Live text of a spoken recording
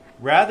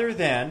rather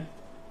than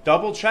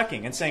double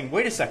checking and saying,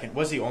 wait a second,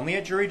 was he only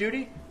at jury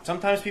duty?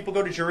 Sometimes people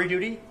go to jury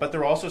duty, but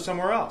they're also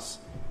somewhere else.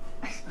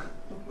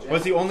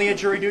 Was he only at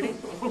jury duty?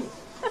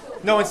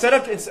 No, instead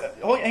of,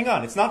 hang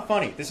on, it's not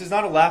funny. This is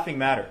not a laughing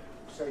matter.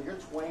 So you're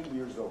 20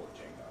 years old,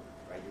 Jacob,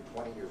 right?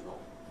 You're 20 years old.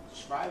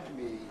 Describe to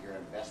me your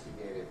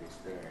investigative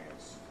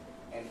experience.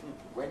 And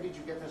when did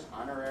you get this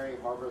honorary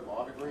Harvard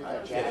Law degree?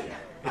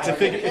 It's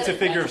a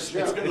figure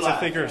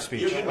of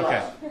speech.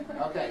 Okay.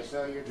 Okay,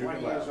 so you're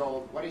 20 years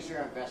old. What is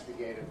your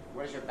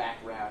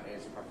background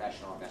as a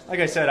professional investigator? Like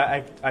I said,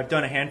 I've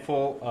done a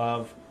handful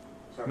of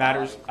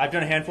matters. I've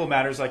done a handful of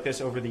matters like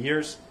this over the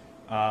years.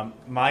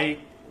 My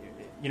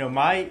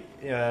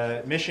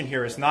mission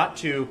here is not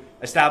to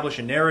establish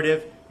a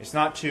narrative. It's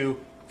not to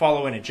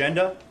follow an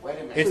agenda.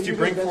 It's to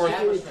bring forth.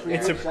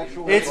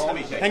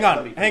 Hang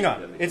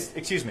on.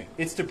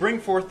 It's to bring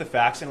forth the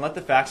facts and let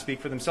the facts speak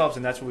for themselves,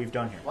 and that's what we've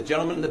done here. The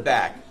gentleman in the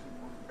back.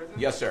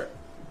 Yes, sir.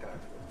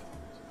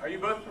 Are you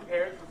both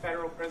prepared for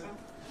federal prison?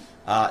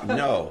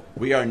 No,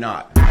 we are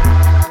not.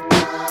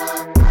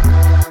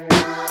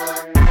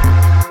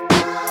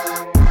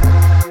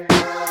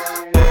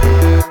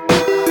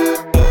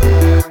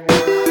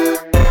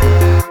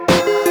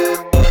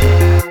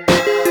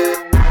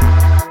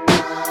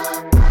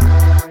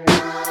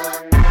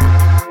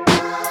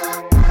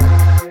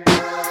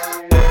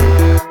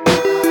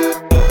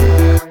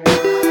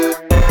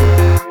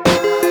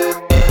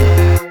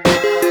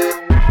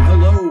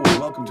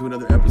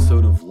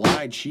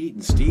 Cheat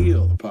and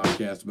Steal, the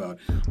podcast about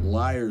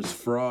liars,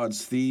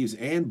 frauds, thieves,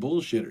 and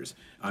bullshitters.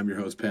 I'm your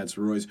host, Pat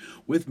Soroyce.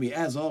 With me,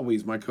 as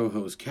always, my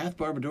co-host, Kath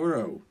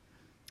Barbadoro.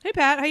 Hey,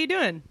 Pat. How you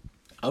doing?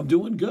 I'm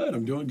doing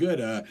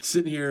good.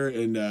 Sitting here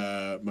in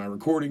my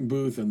recording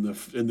booth in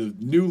the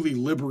newly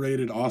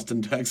liberated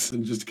Austin, Texas,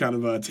 and just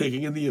kind of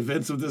taking in the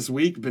events of this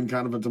week. Been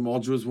kind of a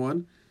tumultuous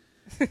one.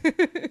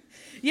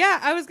 Yeah,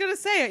 I was going to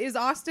say, is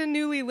Austin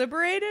newly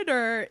liberated,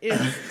 or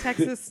is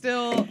Texas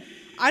still...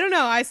 I don't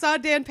know. I saw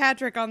Dan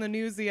Patrick on the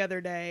news the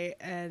other day,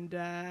 and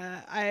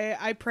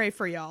I pray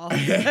for y'all.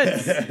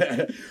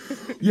 It's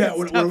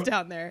tough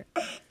down there.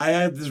 I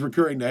had this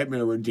recurring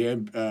nightmare where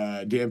Dan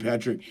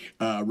Patrick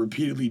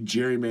repeatedly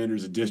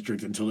gerrymanders a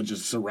district until it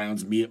just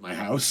surrounds me at my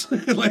house.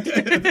 It's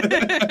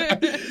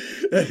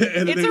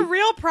a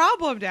real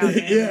problem down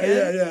there.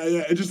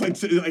 Yeah. It's just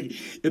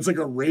it's like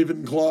a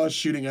Ravenclaw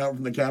shooting out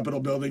from the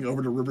Capitol building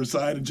over to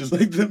Riverside, and just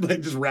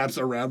just wraps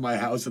around my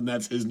house, and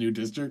that's his new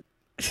district.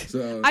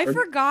 So I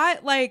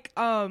forgot, I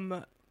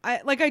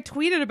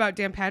tweeted about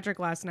Dan Patrick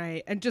last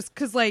night, and just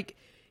because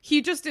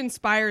he just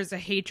inspires a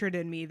hatred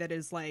in me that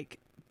is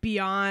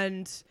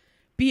beyond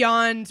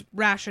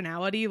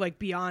rationality,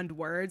 beyond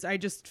words. I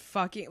just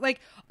fucking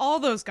all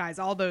those guys,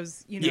 all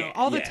those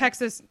the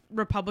Texas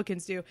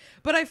Republicans do.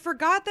 But I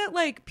forgot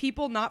that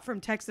people not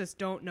from Texas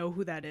don't know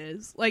who that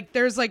is.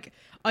 There's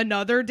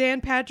another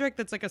Dan Patrick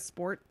that's a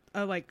sport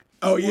sportscaster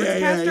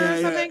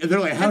or something. And they're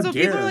like, how dare?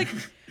 People are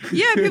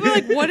people are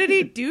like, what did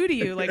he do to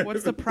you?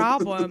 What's the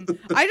problem?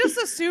 I just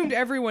assumed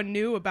everyone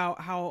knew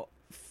about how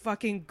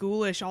fucking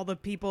ghoulish all the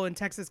people in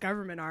Texas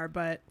government are.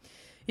 But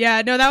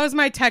yeah, no, that was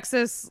my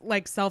Texas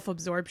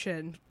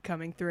self-absorption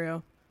coming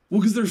through. Well,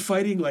 because they're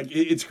fighting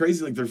it's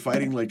crazy. They're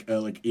fighting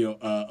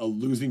a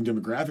losing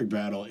demographic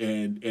battle,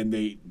 and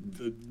the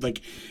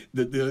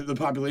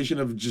population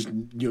of just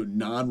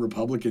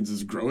non-Republicans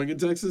is growing in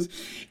Texas,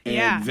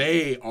 and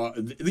they are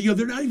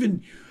they're not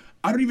even.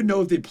 I don't even know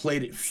if they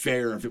played it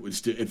fair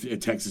if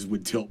Texas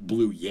would tilt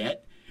blue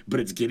yet, but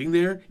it's getting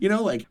there.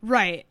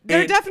 Right.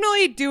 They're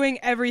definitely doing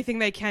everything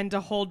they can to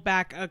hold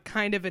back a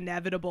kind of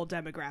inevitable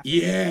demographic.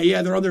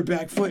 Yeah, they're on their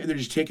back foot, and they're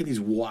just taking these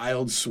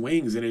wild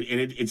swings, and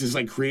it's just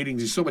creating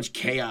just so much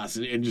chaos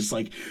and just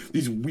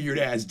these weird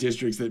ass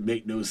districts that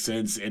make no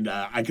sense. And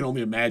I can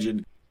only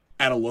imagine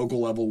at a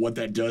local level what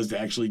that does to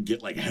actually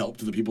get help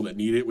to the people that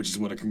need it, which is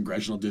what a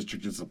congressional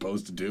district is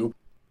supposed to do.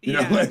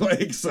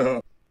 So.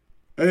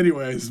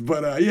 Anyways,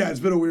 but it's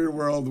been a weird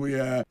world.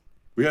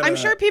 I'm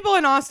sure people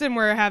in Austin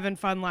were having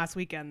fun last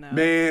weekend, though.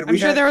 Man, I'm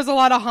sure there was a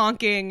lot of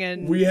honking,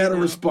 and we had a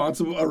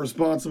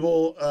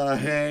responsible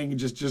hang.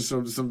 Just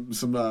some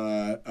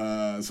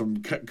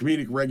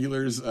comedic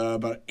regulars.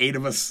 About 8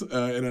 of us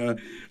in a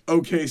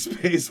okay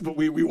space, but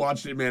we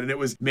watched it, man, and that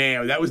was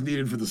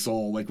needed for the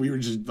soul. We were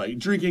just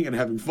drinking and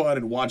having fun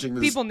and watching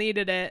this. People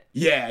needed it.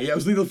 Yeah, it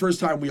was the first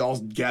time we all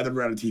gathered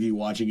around a TV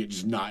watching it,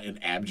 just not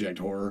in abject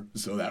horror.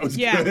 So that was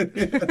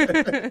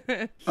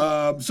good.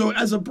 So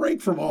as a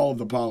break from all of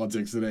the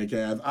politics today,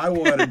 Kath, I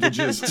wanted to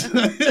just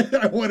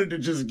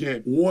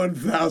get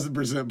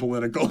 1,000%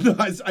 political.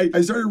 I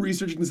started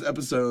researching this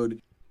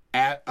episode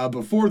at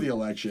before the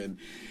election,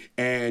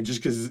 and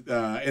just because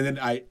and then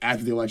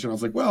after the election I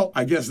was like, well,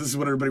 I guess this is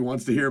what everybody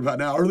wants to hear about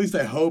now, or at least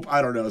I hope.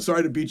 I don't know,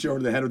 sorry to beat you over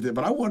the head with it,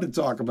 but I wanted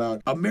to talk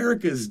about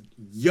America's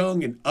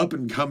young and up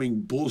and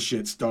coming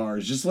bullshit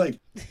stars, just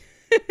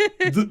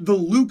the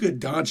Luka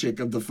Doncic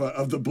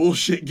of the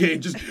bullshit game,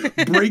 just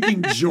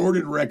breaking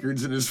Jordan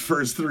records in his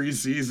first 3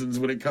 seasons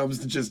when it comes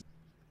to just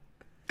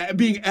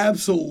being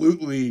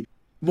absolutely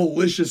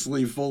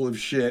maliciously full of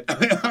shit.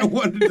 I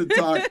wanted to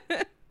talk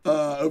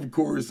of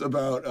course,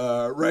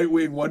 about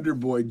right-wing wonder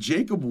boy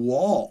Jacob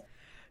Wall.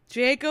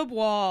 Jacob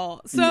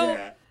Wall. So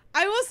Yeah.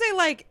 I will say,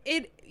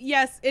 like,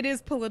 yes, it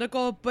is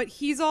political, but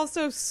he's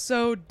also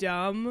so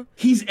dumb.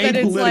 He's that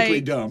it's, apolitically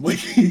like, dumb. Like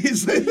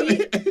he's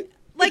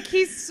like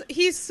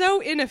he's so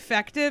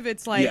ineffective.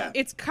 It's like Yeah.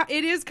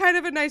 it is kind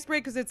of a nice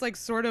break because it's like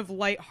sort of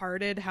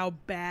lighthearted how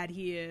bad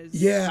he is.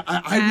 Yeah,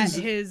 I at was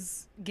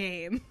his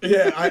game.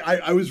 Yeah,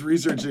 I was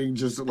researching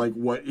just like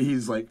what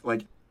he's like.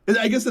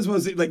 I guess that's what I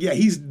was saying. Like, yeah,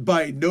 he's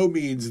by no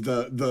means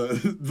the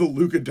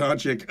Luka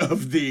Doncic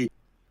of the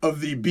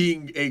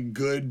being a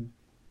good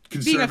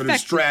conservative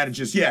effective.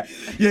 strategist. Yeah,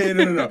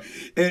 no.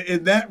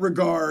 In that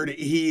regard,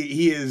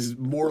 he is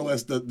more or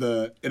less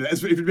the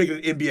if you're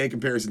making an NBA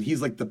comparison,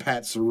 he's like the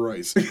Pat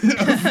Sorois.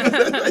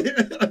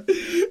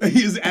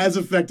 He is as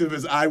effective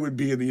as I would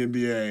be in the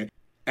NBA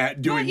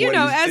at doing what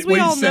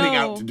he's setting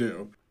out to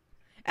do.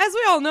 As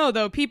we all know,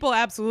 though, people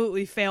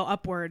absolutely fail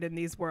upward in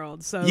these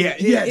worlds. So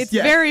it's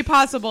Yeah. very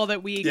possible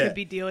that we could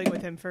be dealing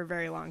with him for a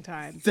very long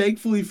time.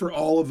 Thankfully for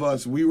all of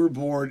us, we were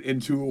born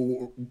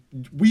into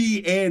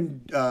we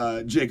and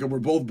Jacob were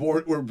both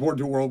born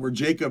to a world where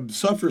Jacob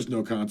suffers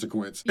no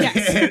consequence.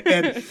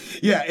 Yes.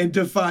 and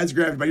defies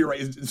gravity. But you're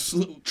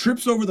right,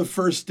 trips over the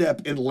first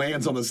step and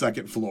lands on the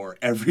second floor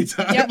every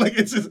time. Yep. Like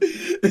it's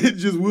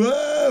just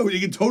whoa! You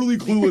get totally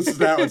clueless as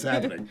to how it's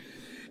happening.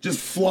 Just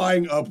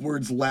flying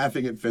upwards,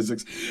 laughing at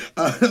physics.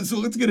 So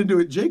let's get into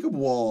it. Jacob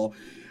Wall,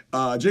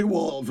 for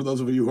those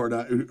of you who are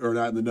not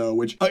in the know,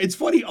 which it's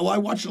funny. I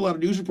watched a lot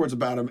of news reports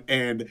about him,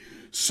 and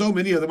so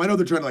many of them, I know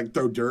they're trying to like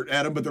throw dirt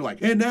at him, but they're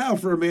like, and now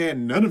for a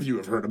man none of you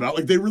have heard about.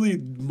 Like they really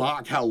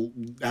mock how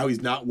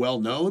he's not well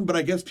known, but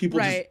I guess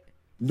people just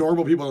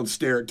normal people don't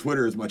stare at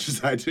Twitter as much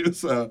as I do.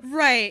 So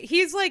right,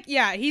 he's like,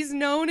 he's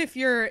known if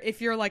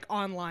you're like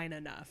online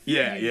enough.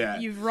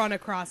 You've run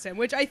across him,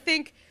 which I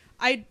think.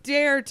 I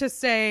dare to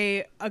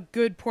say a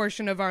good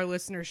portion of our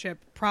listenership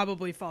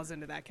probably falls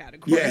into that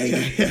category. Yeah.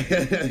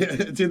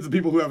 It seems the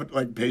people who have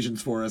like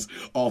patience for us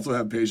also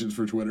have patience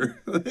for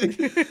Twitter.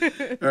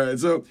 All right,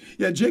 so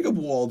Jacob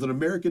Wall is an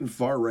American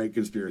far-right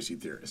conspiracy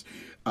theorist.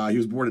 He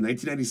was born in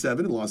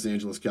 1997 in Los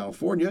Angeles,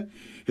 California.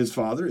 His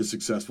father is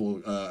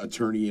successful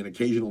attorney and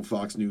occasional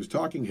Fox News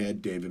talking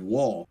head David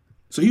Wall.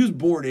 So he was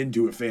born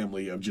into a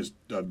family of just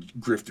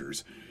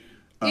grifters.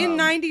 In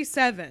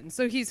 97,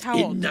 so he's how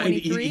old?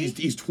 23?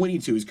 He's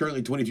 22. He's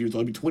currently 22 years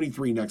old. He'll be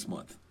 23 next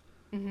month.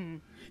 Mm-hmm.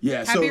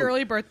 Yeah. Happy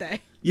early birthday.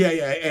 Yeah.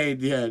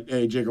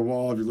 Hey, Jacob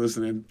Wall, if you're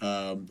listening,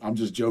 I'm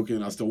just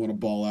joking. I still want to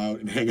ball out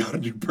and hang out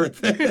on your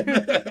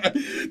birthday.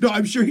 No,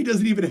 I'm sure he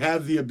doesn't even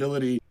have the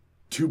ability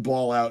to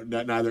ball out,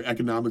 neither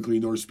economically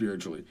nor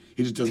spiritually.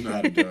 He just doesn't know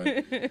how to do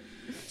it.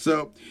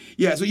 So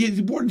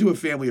he's born into a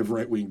family of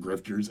right-wing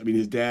grifters. I mean,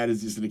 his dad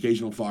is just an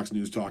occasional Fox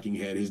News talking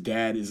head. His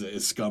dad is a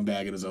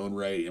scumbag in his own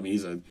right. I mean,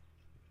 he's a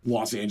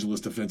Los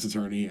Angeles defense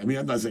attorney. I mean,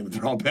 I'm not saying that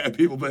they're all bad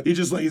people, but he's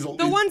just like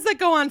the ones that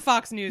go on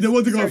Fox News. The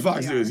ones that go on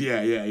Fox News.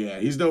 Yeah.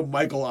 He's no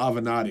Michael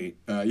Avenatti,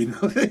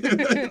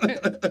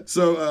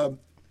 So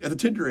at the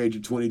tender age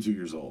of 22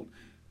 years old,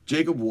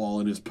 Jacob Wall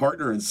and his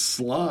partner in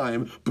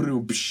slime,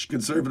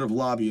 conservative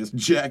lobbyist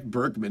Jack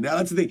Berkman. Now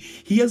that's the thing.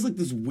 He has like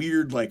this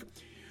weird like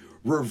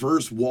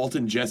reverse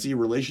Walton Jesse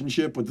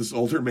relationship with this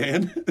older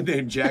man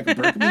named Jack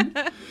Berkman.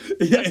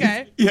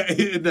 Okay.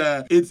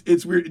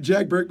 It's weird.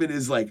 Jack Berkman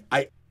is like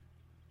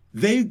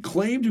they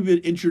claim to have been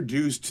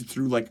introduced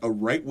through like a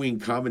right-wing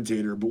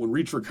commentator, but when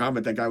reached for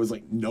comment, that guy was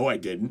like, "No, I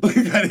didn't."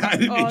 I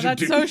didn't introduce.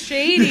 That's so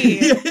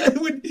shady.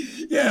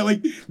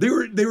 Like they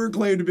were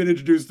claimed to have been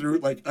introduced through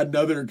like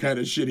another kind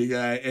of shitty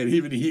guy, and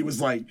even he was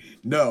like,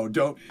 "No,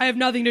 don't." I have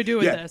nothing to do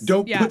with this.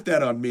 Don't put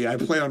that on me. I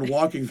plan on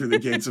walking through the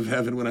gates of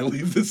heaven when I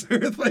leave this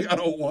earth. Like I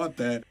don't want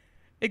that.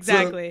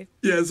 Exactly.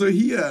 So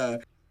he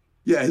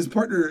his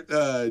partner,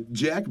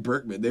 Jack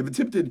Berkman, they've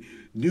attempted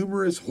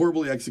numerous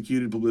horribly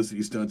executed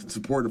publicity stunts in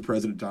support of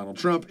President Donald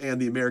Trump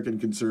and the American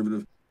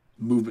conservative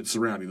movement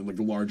surrounding them, like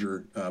the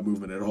larger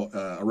movement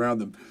around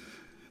them.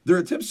 Their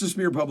attempts to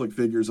smear public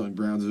figures on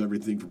grounds of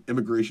everything from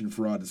immigration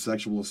fraud to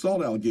sexual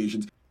assault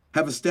allegations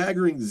have a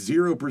staggering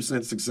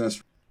 0%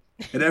 success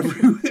rate. And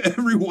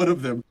every one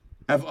of them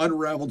have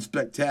unraveled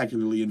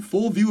spectacularly in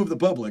full view of the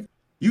public,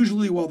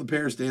 usually while the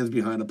pair stands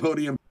behind a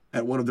podium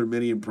at one of their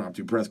many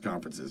impromptu press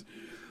conferences.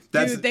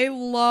 Dude, they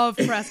love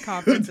press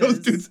conferences. Those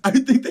dudes, I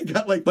think they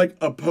got like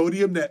a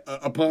podium that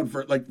upon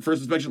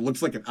first inspection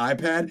looks like an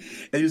iPad,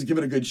 and you just give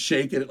it a good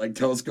shake, and it like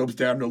telescopes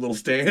down to a little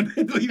stand,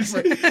 and then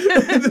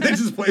they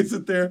just place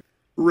it there,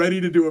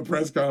 ready to do a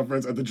press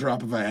conference at the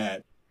drop of a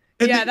hat.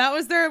 And that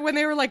was when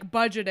they were like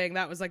budgeting.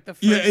 That was like the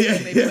first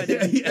thing they put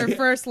in their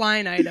first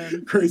line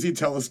item. Crazy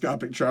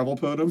telescopic travel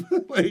podium,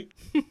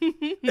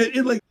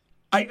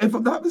 if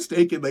I'm not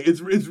mistaken, like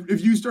it's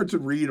if you start to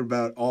read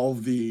about all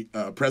the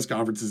press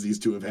conferences these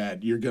two have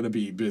had, you're gonna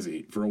be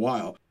busy for a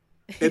while.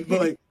 But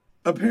like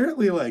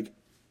apparently, like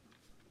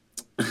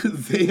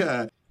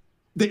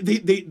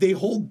they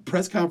hold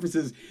press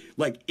conferences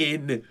like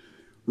in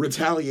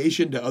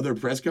retaliation to other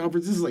press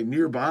conferences like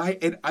nearby.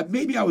 And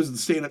maybe I was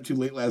staying up too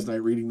late last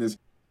night reading this,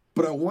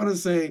 but I want to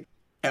say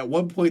At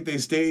one point, they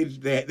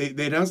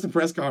announced a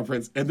press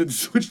conference and then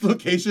switched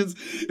locations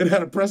and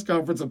had a press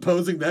conference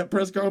opposing that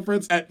press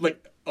conference at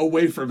like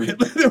away from it.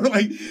 They were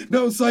like,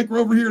 "No, psych, we're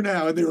over here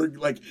now." And they were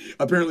like,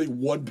 apparently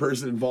one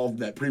person involved in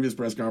that previous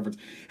press conference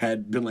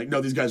had been like,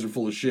 "No, these guys are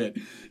full of shit,"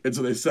 and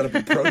so they set up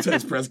a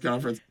protest press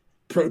conference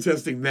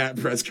protesting that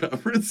press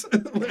conference.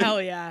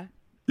 Hell yeah.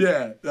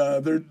 Yeah,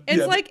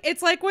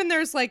 it's like when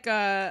there's like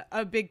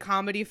a big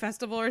comedy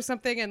festival or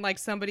something, and like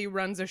somebody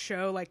runs a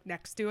show like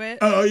next to it.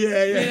 Oh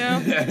yeah. You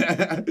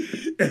know?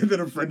 And then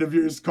a friend of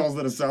yours calls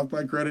it a South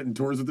by credit and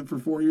tours with it for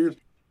 4 years.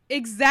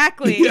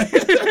 Exactly.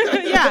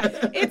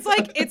 Yeah. It's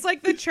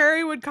like the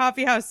Cherrywood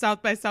Coffee House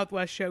South by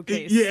Southwest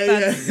showcase.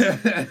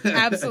 That's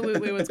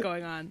absolutely what's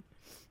going on.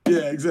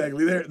 Yeah,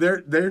 exactly.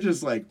 They're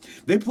just like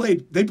they play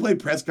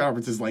press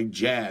conferences like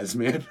jazz,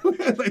 man.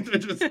 Like they're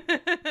just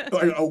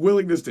like a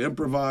willingness to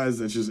improvise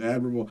that's just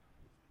admirable.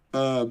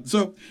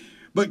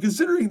 But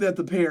considering that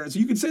the pair, so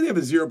you can say they have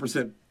a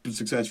 0%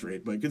 success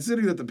rate, but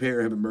considering that the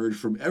pair have emerged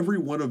from every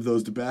one of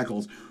those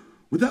debacles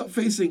without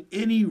facing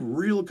any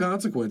real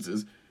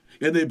consequences,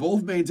 and they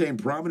both maintain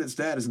prominent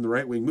status in the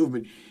right-wing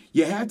movement,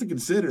 you have to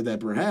consider that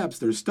perhaps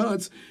their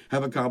stunts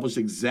have accomplished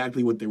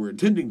exactly what they were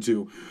intending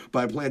to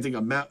by planting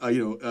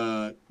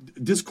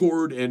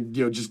discord and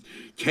just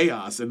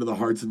chaos into the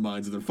hearts and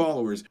minds of their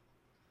followers.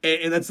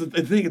 And that's the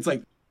thing. It's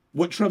like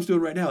what Trump's doing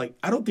right now. Like,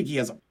 I don't think he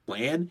has a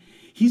plan.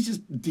 He's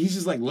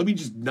just like, let me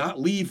just not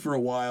leave for a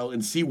while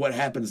and see what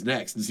happens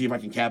next and see if I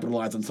can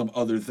capitalize on some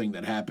other thing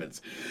that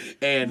happens.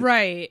 And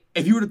right.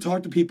 If you were to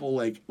talk to people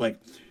like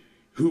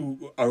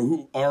who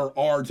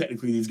are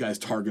technically these guys'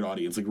 target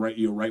audience, like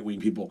right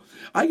wing people,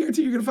 I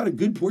guarantee you're gonna find a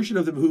good portion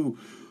of them who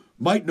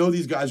might know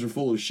these guys are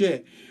full of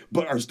shit,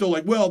 but are still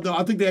like, well, no,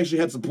 I think they actually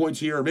had some points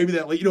here, or maybe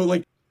that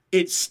like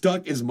it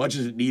stuck as much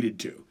as it needed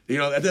to.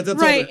 That's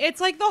right.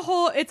 It's like the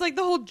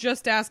whole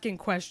just asking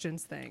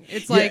questions thing.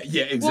 It's like,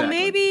 exactly. Well,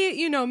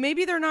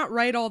 maybe they're not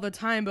right all the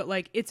time, but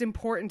like it's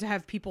important to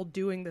have people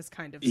doing this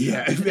kind of stuff.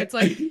 Yeah. It's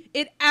like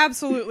it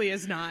absolutely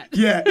is not.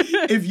 Yeah.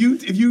 If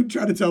you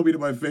try to tell me to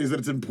my face that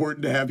it's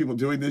important to have people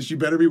doing this, you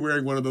better be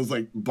wearing one of those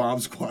like bomb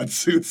squad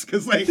suits,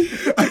 because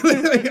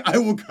I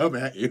will come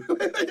at you.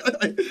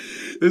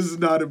 This is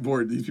not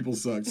important. These people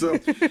suck. So.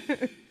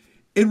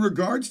 In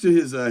regards to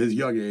his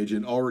young age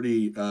and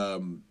already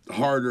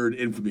hard-earned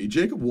infamy,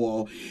 Jacob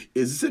Wohl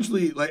is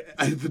essentially like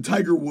the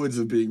Tiger Woods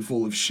of being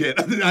full of shit.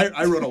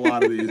 I wrote a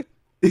lot of these.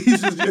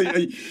 He's just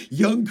a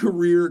young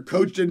career,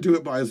 coached into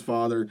it by his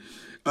father.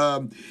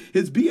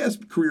 His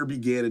BS career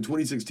began in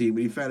 2016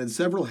 when he founded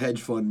several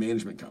hedge fund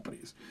management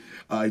companies.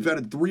 He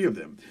founded 3 of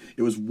them.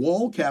 It was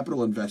Wohl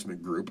Capital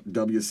Investment Group,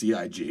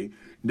 WCIG,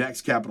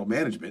 Next Capital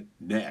Management,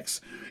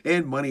 NEX,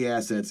 and Money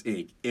Assets,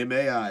 Inc.,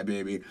 MAI,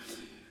 baby.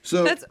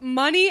 So that's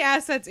Money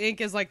Assets Inc.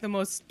 is like the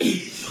most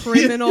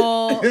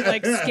criminal,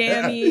 like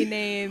scammy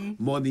name.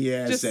 Money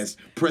Assets,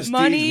 prestige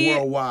money,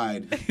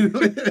 worldwide.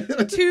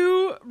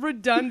 2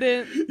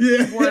 redundant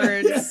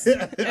words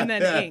and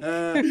then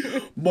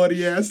Inc.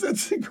 Money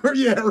Assets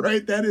Incorporated. Yeah,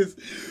 right.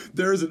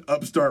 There's an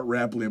upstart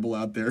rap label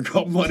out there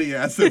called Money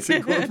Assets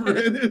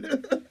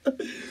Incorporated.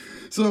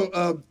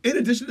 So, in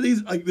addition to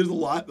these, like, there's a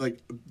lot, like,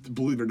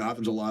 believe it or not,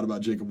 there's a lot about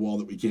Jacob Wohl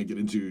that we can't get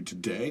into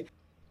today.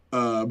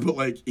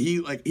 But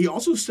he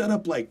also set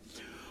up like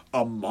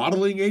a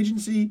modeling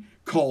agency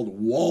called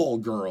Wall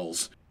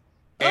Girls.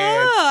 And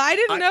I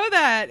didn't know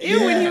that.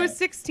 When he was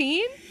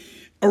 16?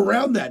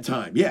 Around that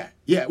time, yeah.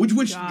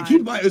 Which God.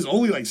 Keep in mind, it was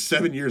only like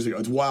 7 years ago.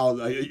 It's wild.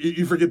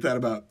 You forget that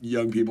about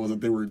young people,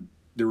 that they were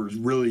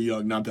really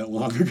young not that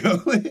long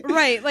ago.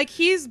 Right, like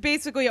he's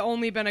basically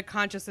only been a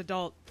conscious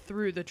adult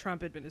through the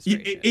Trump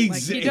administration.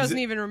 He doesn't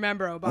even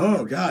remember Obama.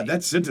 Oh God,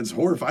 that sentence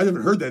horrified. I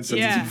haven't heard that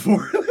sentence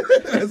before.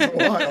 That's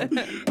wild.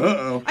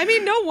 Uh-oh. I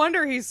mean, no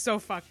wonder he's so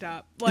fucked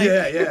up. Like...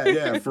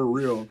 Yeah, for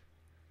real.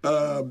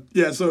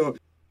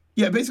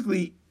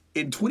 Basically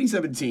in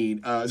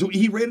 2017, so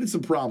he ran into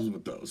some problems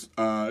with those,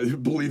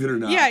 believe it or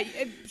not. Yeah,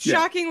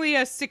 shockingly,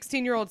 a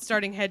 16-year-old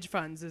starting hedge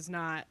funds is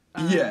not...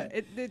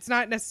 it's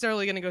not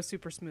necessarily going to go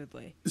super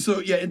smoothly. So,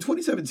 in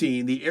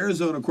 2017, the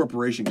Arizona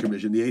Corporation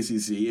Commission, the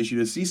ACC, issued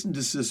a cease and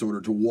desist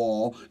order to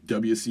Wohl,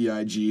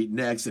 WCIG,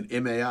 Next, and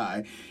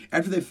MAI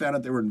after they found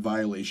out they were in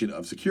violation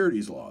of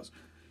securities laws.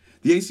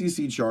 The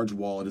ACC charged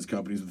Wohl and his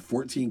companies with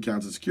 14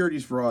 counts of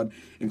securities fraud,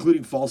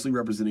 including falsely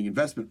representing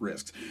investment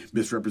risks,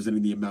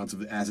 misrepresenting the amounts of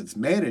the assets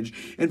managed,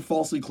 and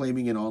falsely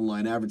claiming in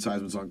online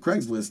advertisements on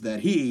Craigslist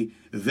that he,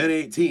 then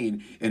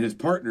 18, and his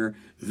partner,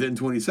 then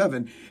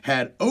 27,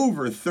 had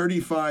over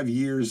 35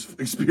 years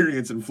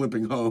experience in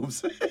flipping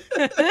homes.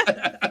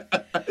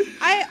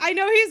 I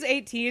know he's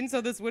 18,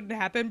 so this wouldn't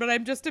happen, but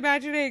I'm just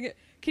imagining...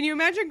 Can you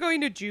imagine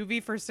going to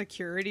juvie for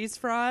securities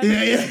fraud?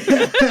 Yeah.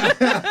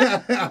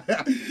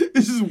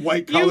 This is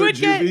white collar juvie. You would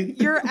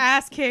get your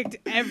ass kicked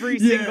every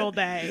single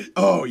day.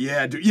 Oh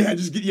yeah, dude. Yeah,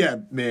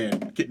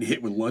 getting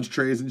hit with lunch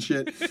trays and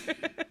shit.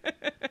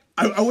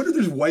 I wonder if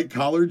there's white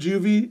collar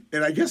juvie,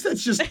 and I guess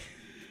that's just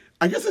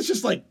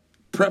like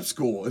prep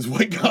school is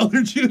white collar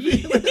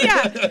juvie.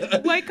 Yeah,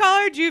 white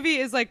collar juvie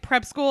is like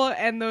prep school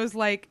and those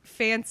like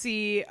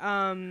fancy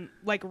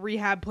like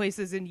rehab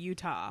places in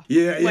Utah.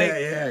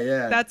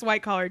 Yeah. That's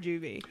white collar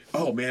juvie.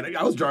 Oh man,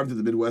 I was driving through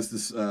the Midwest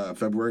this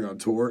February on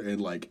tour,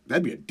 and like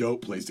that'd be a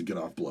dope place to get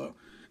off blow.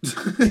 And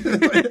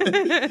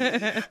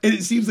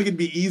it seems like it'd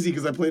be easy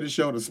because I played a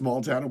show in a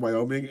small town in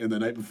Wyoming, and the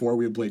night before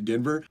we had played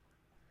Denver.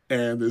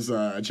 And this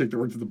chick that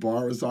worked at the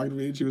bar was talking to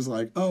me, and she was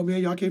like, "Oh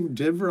man, y'all came from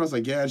Denver?" I was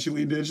like, "Yeah." She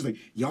leaned in, she's like,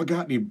 "Y'all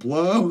got any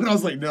blow?" And I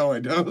was like, "No, I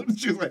don't."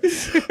 She was like,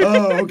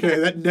 "Oh,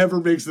 okay, that never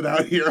makes it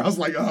out here." I was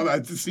like, "Oh,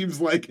 that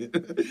seems like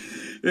it."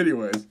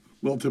 Anyways,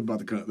 little tip about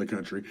the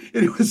country.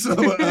 Anyway, so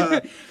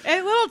a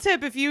little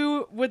tip: if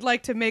you would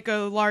like to make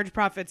a large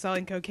profit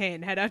selling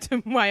cocaine, head out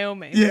to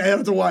Wyoming. yeah, head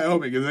out to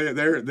Wyoming,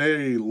 and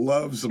they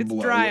love some blow.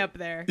 It's dry up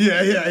there.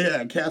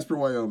 Yeah, Casper,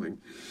 Wyoming.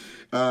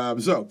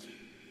 So.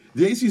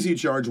 The ACC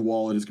charged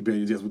Wall and his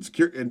companions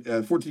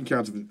with 14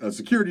 counts of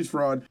securities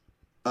fraud.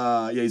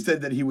 He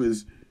said that he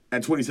was,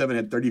 at 27,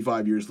 had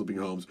 35 years flipping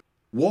homes.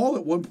 Wall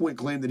at one point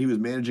claimed that he was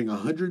managing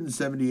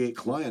 178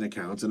 client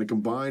accounts and a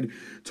combined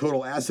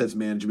total assets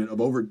management of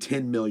over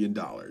 $10 million.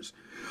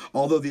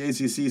 Although the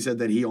ACC said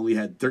that he only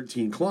had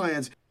 13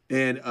 clients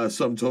and a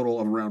sum total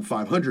of around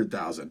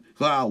 $500,000.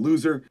 Wow,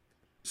 loser.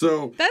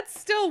 So that's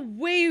still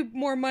way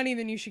more money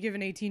than you should give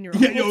an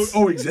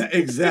 18-year-old. Yeah,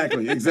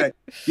 exactly.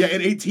 Yeah,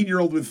 an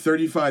 18-year-old with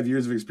 35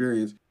 years of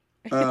experience.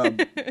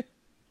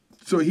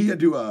 So he had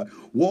to.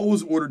 Wall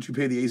was ordered to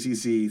pay the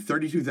ACC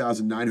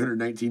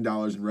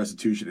 $32,919 in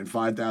restitution and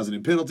 $5,000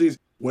 in penalties.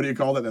 What do you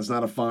call that? That's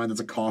not a fine. That's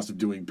a cost of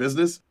doing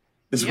business.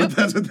 That's what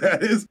that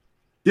is.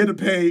 He had to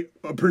pay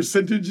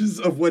percentages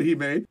of what he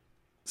made.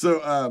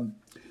 So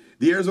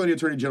the Arizona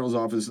Attorney General's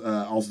office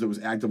also was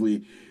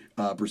actively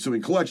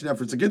pursuing collection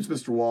efforts against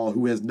Mr. Wall,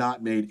 who has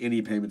not made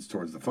any payments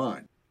towards the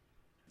fine.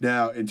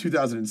 Now, in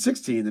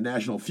 2016, the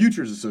National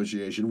Futures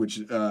Association, which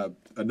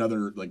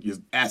another like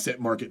asset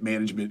market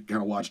management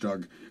kind of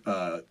watchdog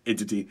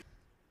entity,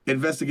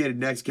 investigated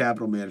Next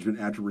Capital Management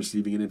after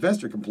receiving an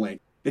investor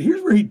complaint. And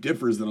here's where he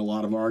differs than a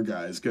lot of our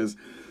guys, because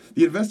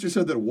the investor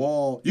said that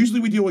Wall, usually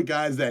we deal with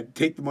guys that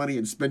take the money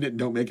and spend it and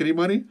don't make any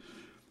money.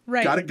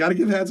 Right. Got to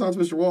give hats off to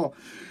Mr. Wall.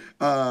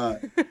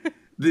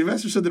 The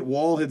investor said that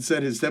Wall had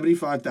said his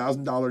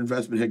 $75,000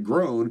 investment had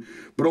grown,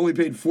 but only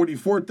paid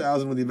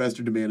 $44,000 when the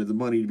investor demanded the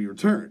money to be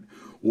returned.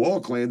 Wall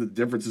claimed that the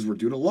differences were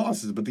due to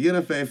losses, but the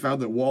NFA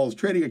found that Wall's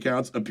trading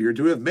accounts appeared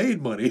to have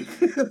made money.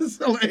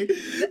 So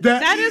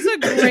that is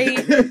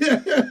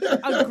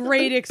a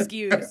great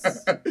excuse.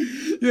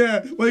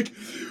 Yeah,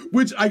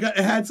 which I got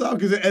hats off,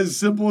 because as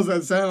simple as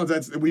that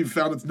sounds, we've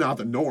found it's not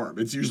the norm.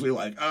 It's usually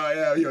like,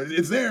 oh yeah,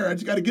 it's there, I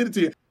just got to get it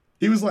to you.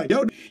 He was like,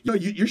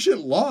 your shit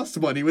lost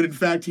money, when in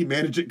fact he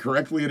managed it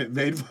correctly and it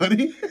made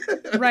money.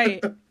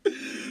 Right.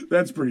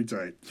 That's pretty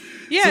tight.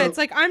 Yeah, so, it's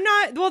like, I'm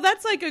not, well,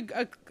 that's like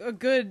a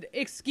good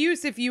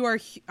excuse if you are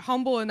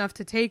humble enough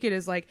to take it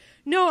as like,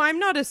 no, I'm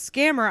not a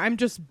scammer, I'm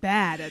just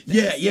bad at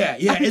this. Yeah.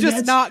 I'm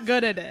just not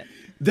good at it.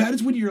 That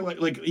is when you're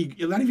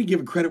you're not even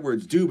giving credit where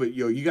it's due, but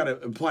you got to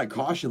apply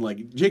caution.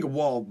 Like Jacob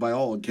Wall, by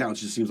all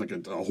accounts, just seems like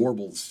a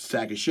horrible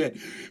sack of shit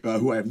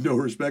who I have no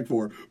respect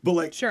for.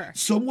 But sure,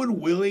 someone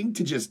willing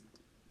to just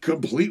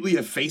completely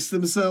efface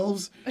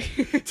themselves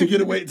to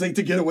get away,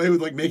 to get away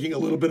with making a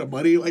little bit of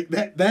money,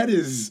 that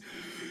is.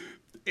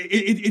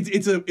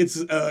 It's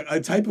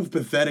a type of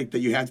pathetic that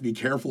you have to be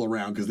careful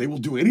around, because they will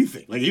do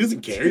anything. He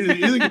doesn't care.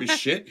 He doesn't give a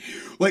shit.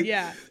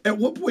 At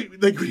one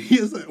point, when he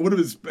has one of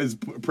his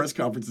press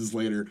conferences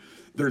later,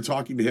 they're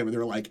talking to him and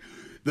they're like,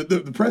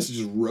 the press is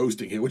just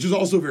roasting him, which is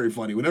also very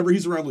funny. Whenever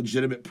he's around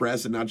legitimate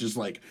press and not just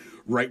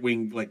right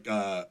wing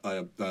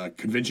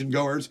convention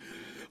goers,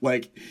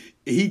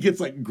 he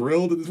gets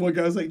grilled, and this one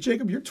guy's like,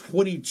 Jacob, you're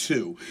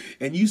 22,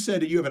 and you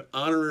said that you have an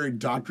honorary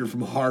doctorate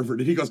from Harvard,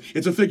 and he goes,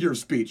 it's a figure of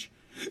speech.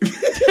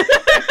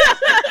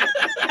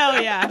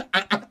 Hell yeah.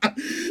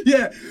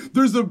 Yeah,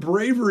 there's a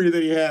bravery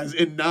that he has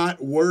in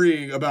not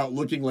worrying about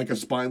looking like a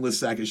spineless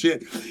sack of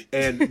shit,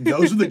 and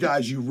those are the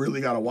guys you really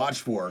got to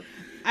watch for.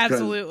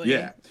 Absolutely.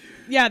 Yeah.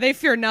 Yeah, they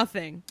fear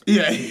nothing.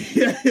 Yeah.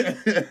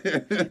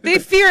 They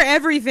fear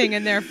everything,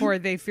 and therefore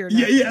they fear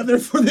nothing. Yeah,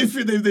 therefore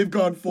they've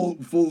gone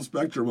full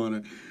spectrum on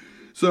it.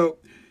 So,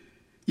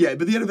 yeah,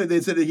 but the NFA,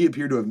 they said that he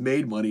appeared to have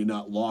made money,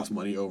 not lost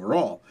money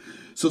overall.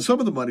 So some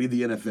of the money,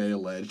 the NFA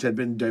alleged, had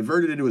been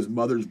diverted into his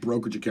mother's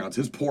brokerage accounts.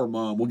 His poor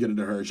mom, we'll get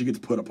into her, she gets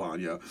put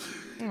upon, The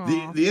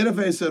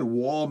NFA said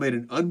Wall made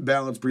an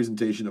unbalanced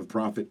presentation of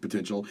profit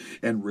potential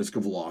and risk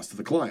of loss to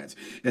the clients,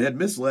 and had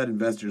misled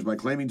investors by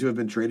claiming to have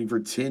been trading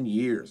for 10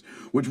 years,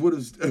 which would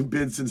have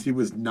been since he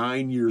was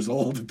 9 years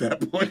old at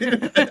that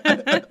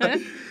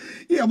point.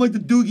 Yeah, I'm like the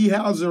Doogie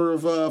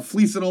Howser of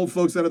fleecing old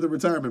folks out of their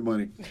retirement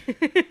money.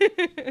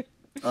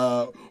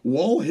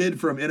 Wall hid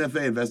from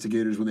NFA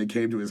investigators when they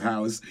came to his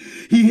house.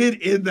 He hid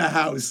in the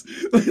house.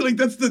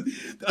 That's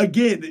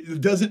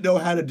doesn't know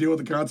how to deal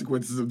with the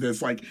consequences of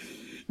this.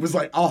 Was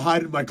I'll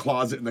hide in my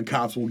closet and the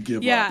cops will give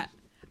up. Yeah.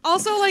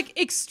 Also, like,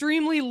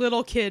 extremely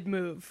little kid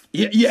move.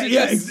 Yeah.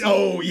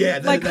 Oh, yeah.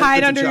 Like,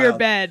 hide under your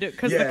bed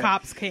because the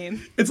cops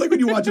came. It's like when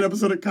you watch an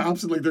episode of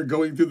Cops and, like, they're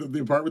going through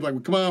the apartment, like,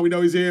 well, come on, we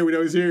know he's here.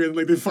 And,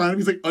 like, they find him,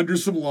 he's, like, under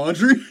some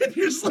laundry. And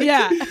you're just like,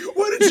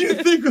 what did you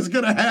think was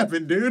going to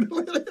happen, dude?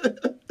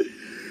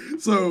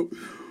 So,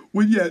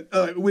 when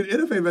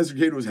NFA investor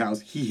came to his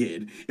house, he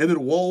hid. And then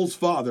Wall's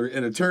father,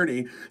 an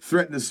attorney,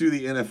 threatened to sue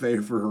the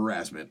NFA for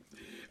harassment.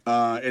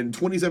 In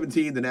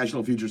 2017, the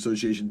National Future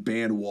Association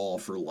banned Wall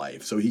for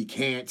life, so he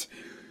can't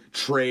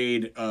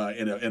trade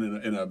in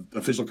an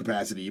official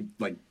capacity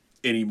like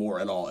anymore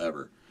at all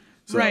ever.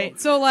 So, right.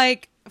 So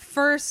like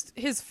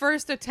his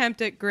first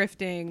attempt at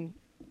grifting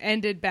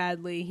ended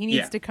badly. He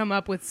needs to come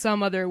up with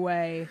some other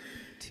way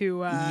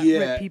to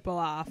rip people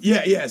off.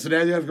 Yeah. So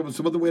now you have to come up with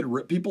some other way to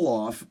rip people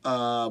off.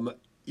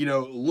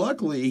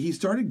 Luckily, he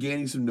started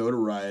gaining some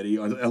notoriety,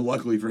 and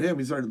luckily for him,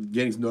 he started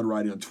gaining some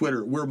notoriety on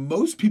Twitter, where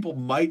most people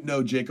might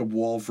know Jacob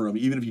Wall from,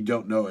 even if you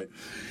don't know it,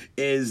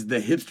 is the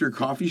hipster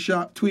coffee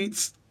shop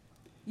tweets.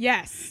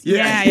 Yes.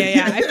 Yeah.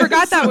 I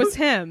forgot that was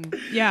him.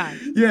 Yeah.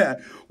 Yeah.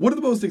 One of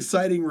the most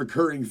exciting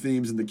recurring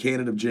themes in the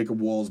canon of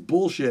Jacob Wall's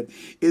bullshit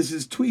is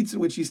his tweets in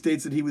which he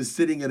states that he was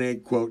sitting in a,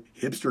 quote,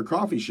 hipster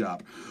coffee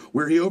shop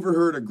where he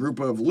overheard a group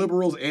of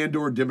liberals and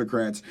or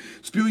Democrats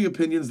spewing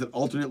opinions that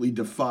alternately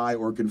defy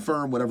or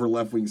confirm whatever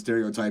left-wing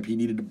stereotype he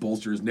needed to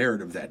bolster his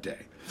narrative that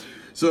day.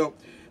 So,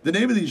 the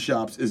name of these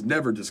shops is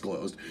never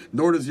disclosed,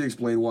 nor does he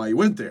explain why he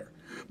went there.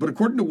 But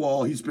according to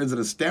Wall, he spends an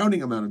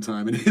astounding amount of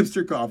time in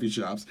hipster coffee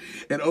shops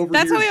and overhears...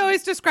 That's how he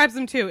always describes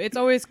them, too. It's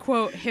always,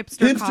 quote,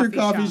 hipster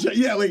coffee shop.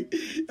 Yeah, like,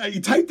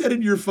 you type that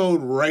in your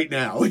phone right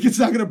now. Like, it's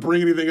not going to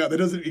bring anything up. It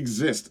doesn't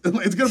exist.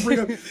 It's going to bring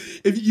up...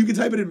 If you can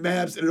type it in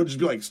maps, and it'll just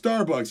be like,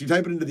 Starbucks. You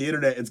type it into the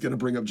internet, it's going to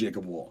bring up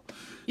Jacob Wall.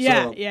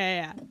 Yeah.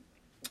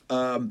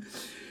 Now,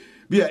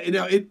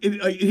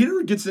 he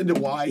never gets into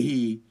why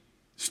he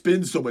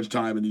spends so much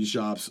time in these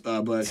shops,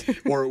 why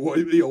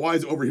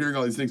is overhearing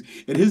all these things.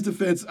 In his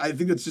defense, I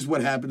think that's just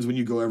what happens when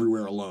you go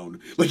everywhere alone.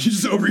 Like, you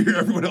just overhear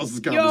everyone else's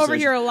conversation. You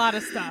overhear a lot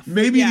of stuff.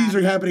 Maybe these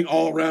are happening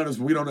all around us,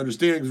 but we don't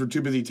understand because we're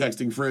too busy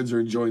texting friends or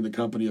enjoying the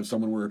company of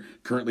someone we're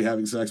currently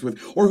having sex with.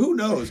 Or who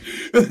knows,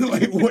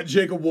 like what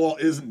Jacob Wall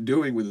isn't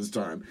doing with his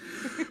time.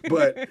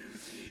 But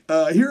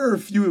here are a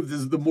few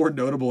of the more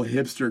notable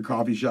hipster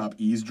coffee shop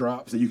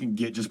eavesdrops that you can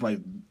get just by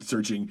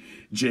searching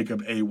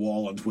Jacob A.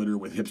 Wall on Twitter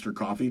with hipster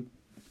coffee.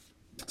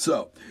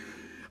 So,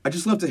 I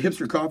just left a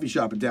hipster coffee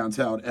shop in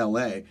downtown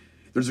L.A.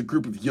 There's a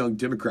group of young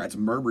Democrats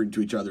murmuring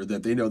to each other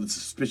that they know that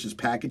suspicious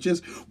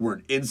packages were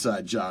an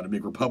inside job to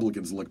make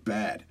Republicans look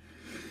bad.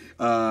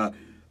 I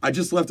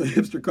just left a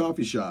hipster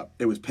coffee shop.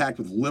 It was packed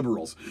with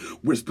liberals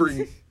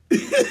whispering...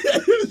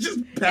 It was just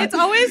packed. It's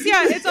always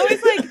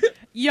like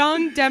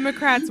young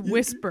Democrats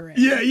whispering.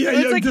 Yeah.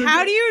 It's like,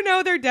 how do you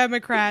know they're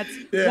Democrats?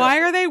 Yeah. Why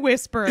are they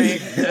whispering?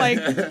 Like,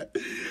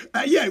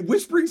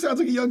 whispering sounds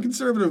like a young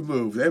conservative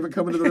move. They haven't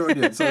come into their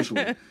own yet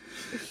socially.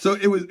 So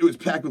it was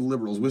packed with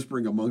liberals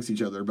whispering amongst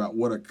each other about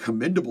what a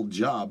commendable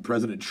job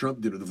President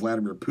Trump did with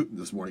Vladimir Putin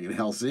this morning in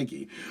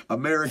Helsinki.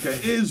 America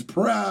is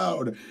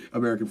proud.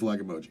 American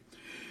flag emoji.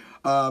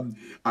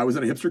 I was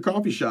in a hipster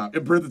coffee shop,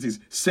 in parentheses,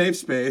 safe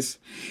space,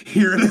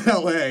 here in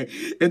LA,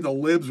 and the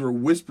libs were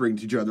whispering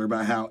to each other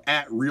about how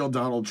 @real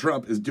Donald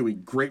Trump is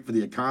doing great for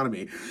the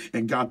economy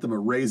and got them a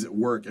raise at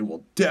work and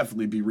will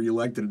definitely be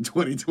reelected in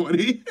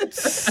 2020. It's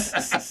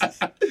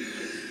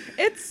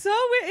so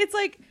weird. It's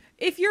like,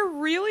 if you're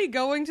really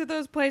going to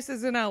those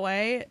places in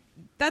LA,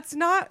 that's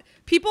not,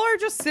 people are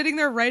just sitting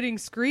there writing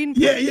screenplays.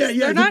 Yeah.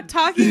 They're not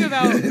talking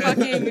about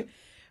fucking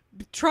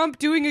Trump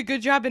doing a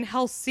good job in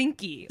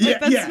Helsinki. Not...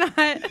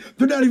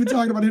 They're not even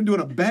talking about him doing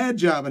a bad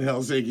job in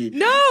Helsinki.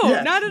 No,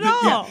 not at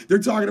all. Yeah. They're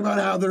talking about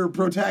how their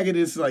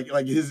protagonist, like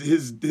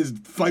his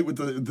fight with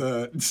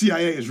the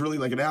CIA is really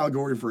like an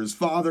allegory for his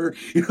father.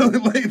 You know,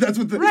 like that's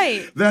what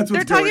That's what's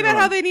They're talking about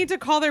on. how they need to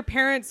call their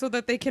parents so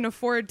that they can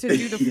afford to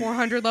do the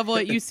 400 level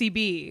at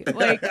UCB.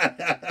 Like,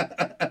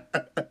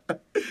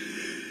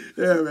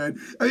 yeah, man.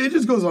 I mean, it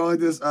just goes on like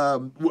this.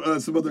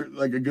 Some other,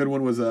 like a good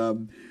one was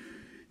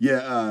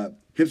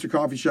hipster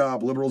coffee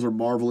shop, liberals are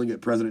marveling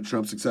at President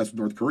Trump's success with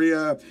North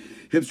Korea.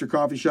 Hipster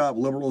coffee shop,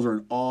 liberals are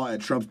in awe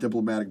at Trump's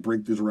diplomatic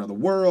breakthroughs around the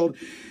world.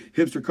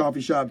 Hipster coffee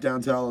shop,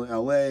 downtown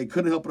LA.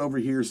 Couldn't help but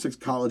overhear 6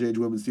 college-age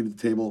women seated at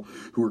the table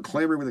who were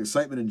clamoring with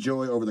excitement and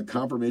joy over the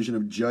confirmation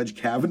of Judge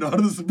Kavanaugh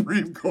to the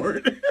Supreme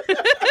Court.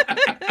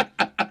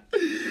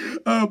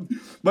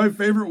 My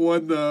favorite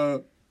one,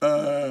 though,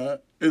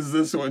 is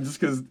this one, just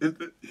because...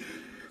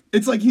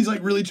 It's like he's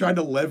like really trying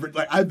to leverage.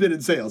 Like, I've been in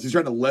sales. He's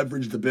trying to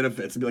leverage the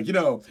benefits and be like,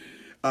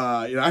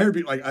 I heard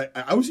people like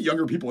I always see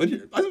younger people in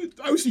here. I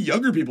always see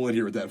younger people in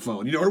here with that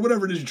phone, or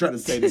whatever it is you're trying to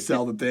say to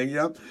sell the thing,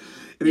 And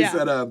he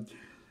said,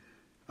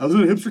 I was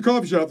at a hipster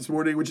coffee shop this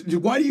morning,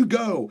 why do you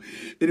go?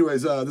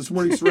 Anyways, this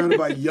morning surrounded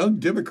by young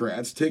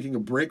Democrats taking a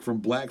break from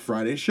Black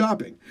Friday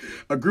shopping.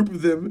 A group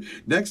of them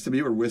next to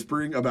me were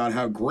whispering about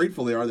how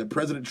grateful they are that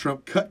President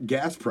Trump cut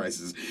gas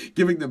prices,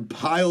 giving them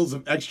piles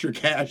of extra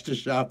cash to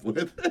shop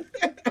with.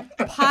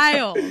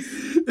 Piles.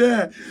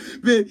 Yeah,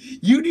 man,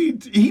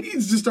 he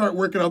needs to start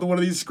working on one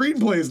of these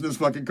screenplays in this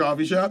fucking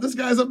coffee shop. This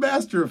guy's a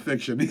master of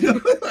fiction. He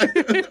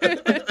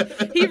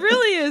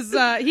really is.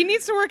 He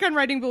needs to work on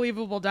writing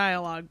believable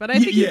dialogue, but I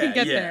think he can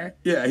get there.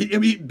 Yeah,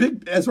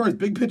 as far as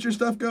big picture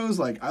stuff goes,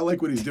 I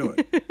like what he's doing.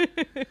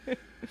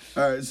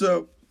 All right,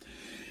 so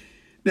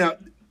now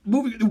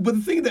but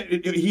the thing that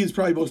he is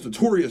probably most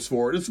notorious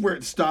for, this is where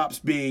it stops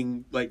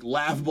being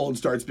laughable and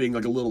starts being a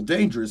little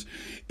dangerous,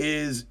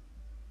 is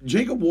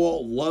Jacob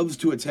Wohl loves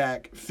to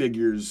attack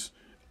figures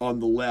on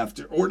the left,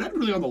 or not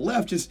really on the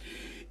left, just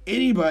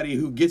anybody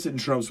who gets in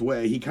Trump's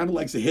way. He kind of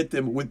likes to hit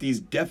them with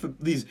these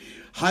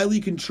highly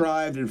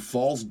contrived and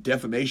false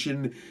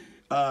defamation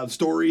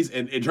stories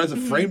and tries to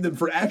frame them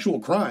for actual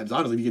crimes.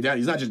 Honestly, if you get down,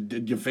 he's not just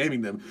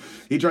defaming them.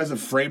 He tries to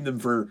frame them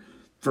for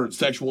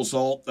sexual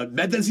assault.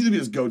 That seems to be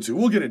his go-to.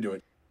 We'll get into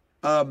it.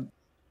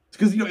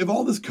 Because, if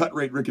all this cut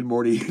rate Rick and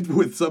Morty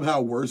with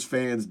somehow worse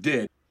fans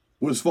did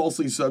was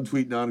falsely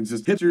subtweet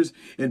non-existent hipsters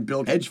and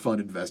build hedge fund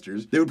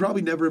investors, they would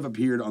probably never have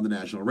appeared on the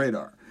national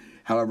radar.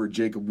 However,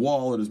 Jacob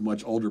Wohl and his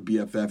much older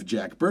BFF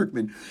Jack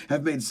Berkman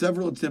have made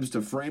several attempts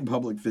to frame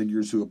public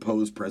figures who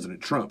oppose President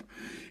Trump.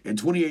 In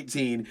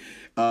 2018,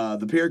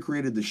 the pair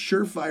created the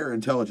Surefire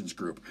Intelligence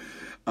Group.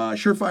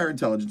 Surefire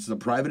Intelligence is a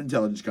private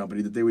intelligence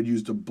company that they would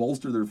use to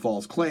bolster their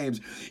false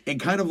claims and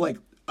kind of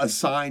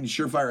assign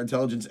Surefire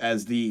Intelligence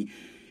as the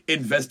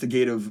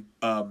investigative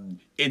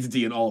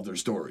entity in all of their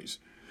stories.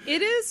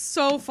 It is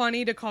so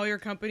funny to call your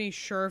company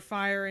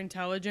Surefire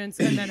Intelligence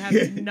and then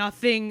have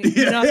nothing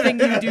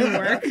you do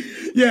work.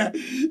 Yeah.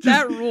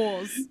 That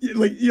rules.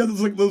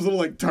 Those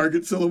little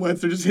target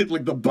silhouettes, they're just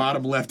hitting the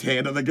bottom left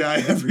hand of the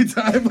guy every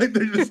time.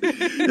 They're just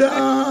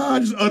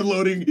just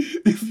unloading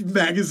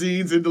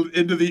magazines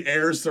into the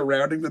air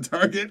surrounding the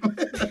target.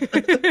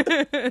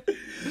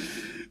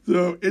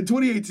 So in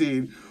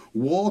 2018,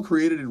 Wohl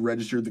created and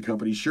registered the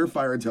company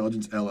Surefire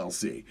Intelligence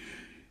LLC.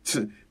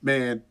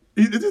 Man,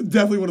 this is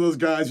definitely one of those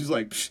guys who's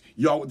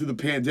y'all went through the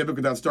pandemic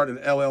without starting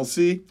an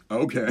LLC?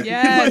 Okay.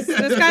 Yes,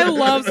 this guy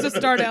loves to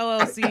start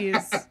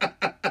LLCs.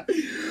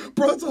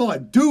 Bro, that's all I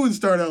do is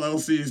start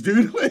LLCs,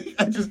 dude.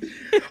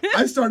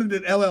 I started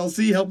an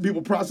LLC helping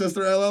people process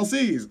their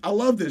LLCs. I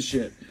love this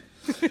shit.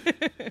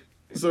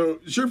 So,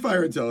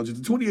 Surefire Intelligence.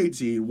 In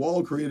 2018,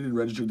 Wohl created and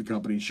registered the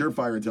company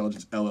Surefire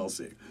Intelligence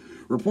LLC.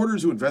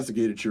 Reporters who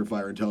investigated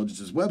Surefire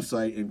Intelligence's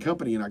website and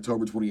company in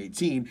October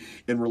 2018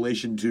 in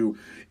relation to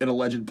an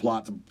alleged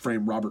plot to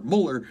frame Robert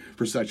Mueller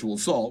for sexual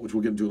assault, which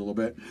we'll get into in a little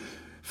bit,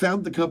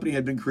 found the company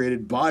had been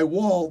created by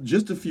Wohl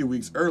just a few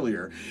weeks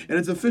earlier, and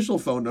its official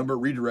phone number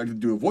redirected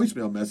to a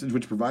voicemail message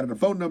which provided a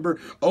phone number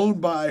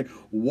owned by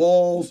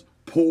Wohl's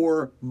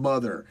poor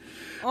mother.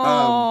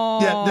 Oh,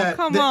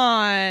 come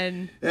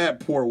on. That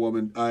poor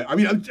woman. I'm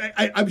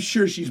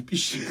sure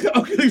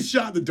I'm going to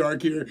shot in the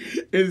dark here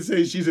and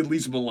say she's at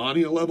least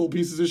Melania level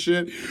pieces of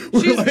shit.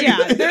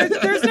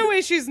 There's no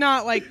way she's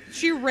not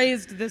she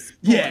raised this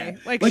boy.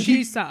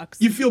 She sucks.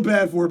 You feel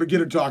bad for her, but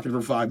get her talking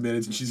for 5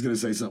 minutes and she's going to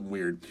say something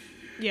weird.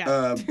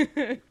 Yeah.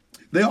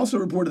 They also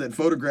reported that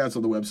photographs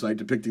on the website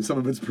depicting some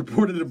of its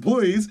purported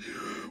employees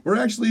were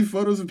actually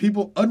photos of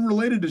people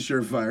unrelated to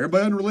Surefire. By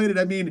unrelated,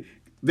 I mean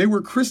they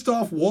were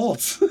Christoph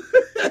Waltz.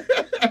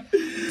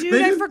 Dude,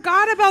 I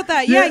forgot about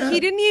that. Yeah, he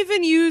didn't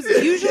even use.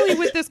 Usually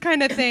with this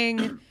kind of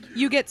thing,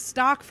 you get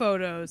stock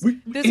photos.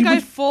 This guy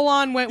full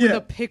on went with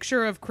a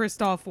picture of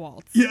Christoph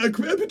Waltz. Yeah, a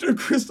picture of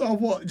Christoph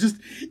Waltz.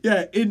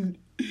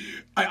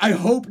 I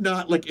hope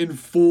not in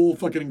full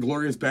fucking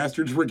Inglourious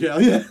Bastards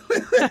regalia.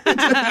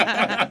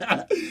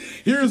 I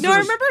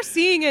remember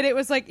seeing it. It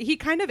was he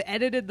kind of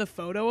edited the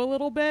photo a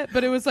little bit,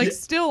 but it was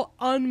still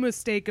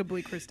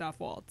unmistakably Christoph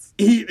Waltz.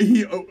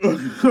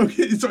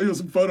 Sorry,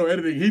 some photo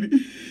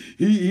editing.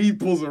 He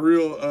pulls a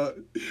real.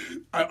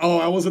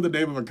 I wasn't the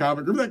name of a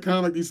comic. Remember that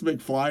comic used to make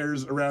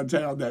flyers around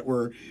town that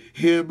were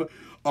him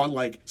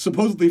on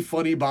supposedly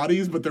funny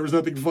bodies, but there was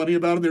nothing funny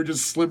about them. They were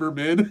just slimmer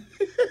men.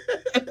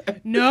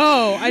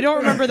 No, I don't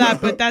remember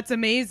that, but that's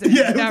amazing.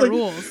 Yeah, that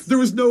rules. There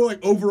was no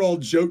overall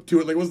joke to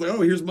it. It was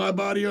here's my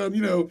body on,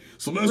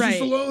 Sylvester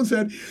Stallone's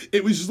head.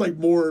 It was just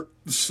more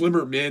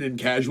slimmer men in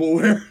casual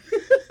wear.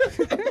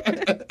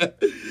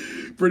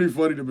 Pretty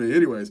funny to me.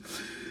 Anyways,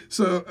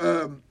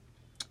 so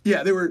they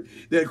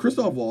had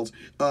Christoph Waltz.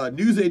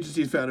 News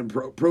agencies found in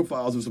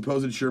profiles of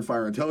supposed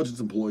Surefire Intelligence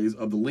employees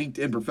of the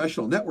LinkedIn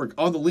Professional Network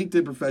on the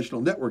LinkedIn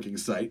Professional Networking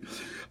site.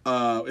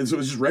 And so it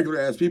was just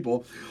regular ass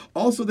people.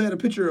 Also, they had a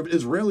picture of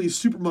Israeli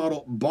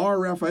supermodel Bar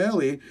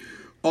Raffaeli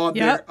on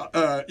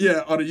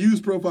on a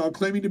used profile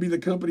claiming to be the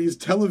company's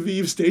Tel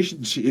Aviv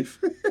station chief.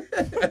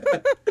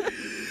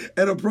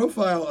 and a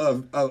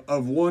profile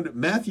of one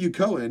Matthew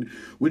Cohen,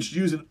 which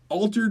used an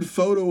altered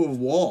photo of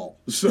Wall.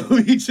 So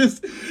he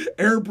just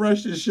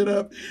airbrushed his shit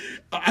up.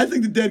 I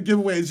think the dead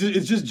giveaway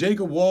is just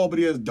Jacob Wall, but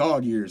he has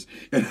dog ears.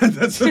 And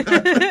that's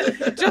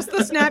just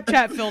the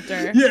Snapchat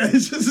filter. Yeah,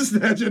 it's just a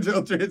Snapchat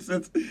filter. It's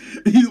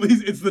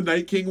the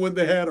Night King one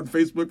they had on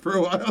Facebook for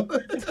a while.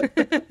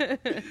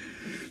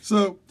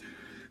 So,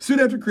 soon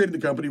after creating the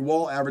company,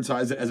 Wall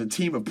advertised it as a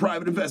team of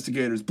private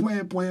investigators,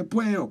 blam, blam,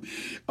 blam,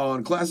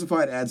 on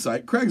classified ad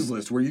site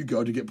Craigslist, where you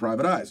go to get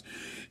private eyes.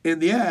 In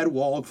the ad,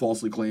 Wall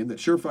falsely claimed that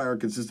Surefire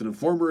consisted of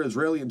former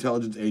Israeli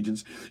intelligence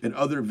agents and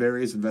other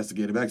various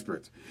investigative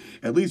experts.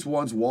 At least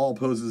once, Wall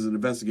poses an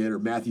investigator,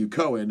 Matthew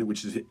Cohen,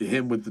 which is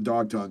him with the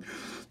dog tongue,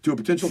 to a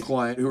potential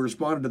client who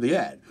responded to the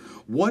ad.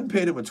 One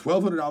paid him a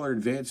 $1,200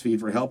 advance fee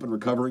for help in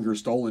recovering her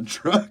stolen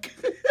truck.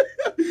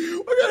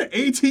 What kind of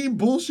A-team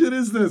bullshit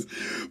is this?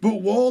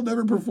 But Wall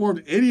never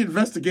performed any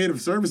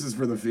investigative services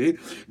for the fee,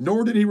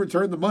 nor did he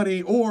return the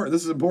money or,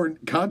 this is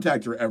important,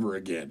 contact her ever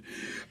again.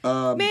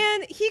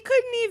 Man, he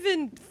couldn't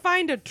even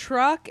find a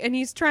truck, and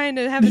he's trying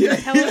to have an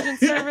intelligence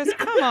service?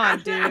 Come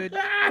on, dude.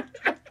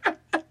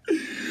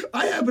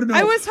 I happen to know.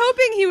 I was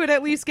hoping he would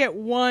at least get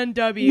one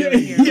W in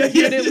here.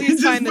 He would at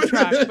least find the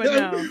truck, but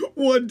no.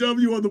 One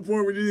W on the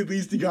board, when at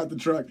least he got the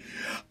truck.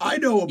 I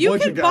know a bunch of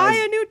guys. You can buy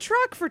a new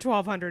truck for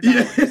 $1,200.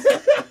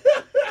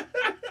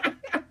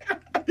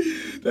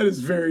 That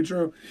is very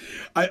true.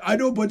 I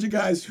know a bunch of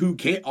guys who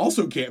can't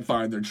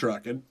find their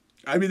truck, and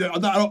I mean,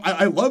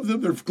 I love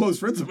them. They're close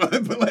friends of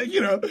mine, but I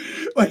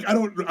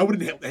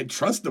wouldn't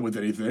trust them with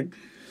anything.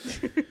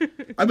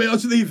 I mean,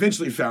 also they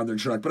eventually found their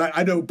truck, but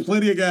I know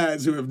plenty of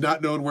guys who have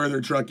not known where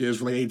their truck is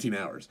for like 18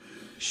 hours.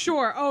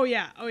 Sure. Oh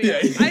yeah.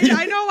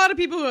 I know a lot of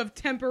people who have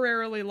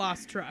temporarily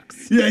lost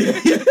trucks. Yeah.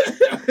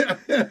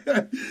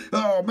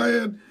 Oh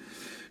man.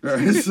 All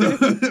right, so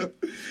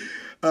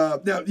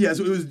so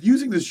it was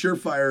using the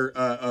Surefire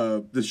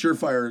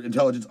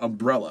intelligence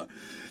umbrella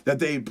that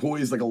they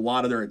poised like a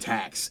lot of their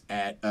attacks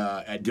at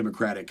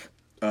Democratic.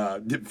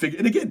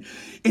 And again,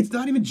 it's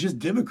not even just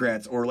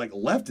Democrats or like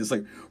leftists.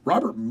 Like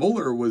Robert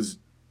Mueller was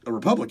a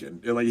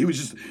Republican. Like he was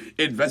just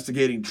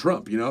investigating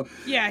Trump, you know?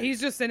 Yeah, he's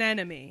just an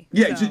enemy.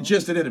 Yeah, so.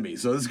 just an enemy.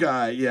 So this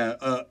guy,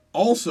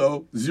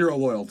 also zero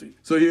loyalty.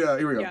 So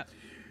here we go. Yeah.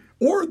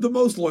 Or the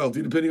most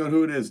loyalty, depending on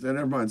who it is.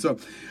 Never mind. So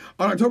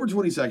on October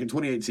 22nd,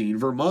 2018,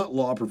 Vermont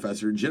law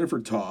professor Jennifer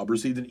Taub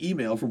received an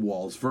email from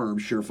Wall's firm,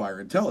 Surefire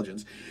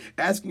Intelligence,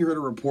 asking her to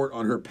report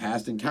on her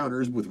past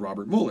encounters with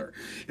Robert Mueller,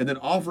 and then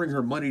offering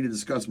her money to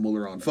discuss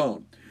Mueller on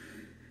phone.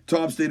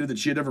 Taub stated that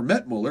she had never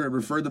met Mueller and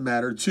referred the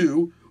matter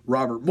to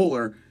Robert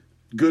Mueller.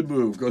 Good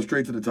move. Go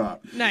straight to the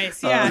top.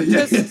 Nice. Yeah.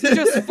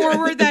 Just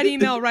forward that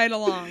email right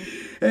along.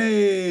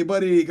 Hey,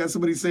 buddy. Got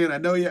somebody saying, I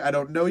know you. I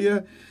don't know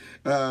you.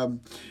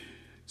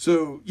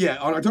 So,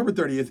 on October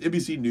 30th,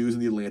 NBC News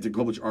and The Atlantic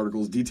published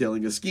articles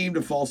detailing a scheme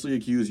to falsely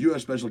accuse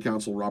U.S. Special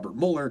Counsel Robert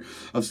Mueller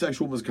of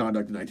sexual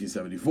misconduct in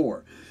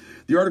 1974.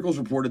 The articles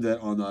reported that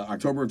on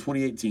October of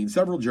 2018,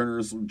 several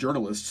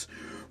journalists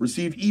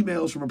received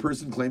emails from a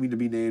person claiming to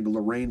be named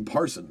Lorraine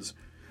Parsons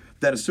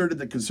that asserted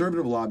that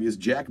conservative lobbyist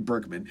Jack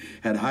Berkman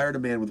had hired a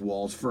man with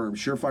Wall's firm,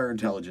 Surefire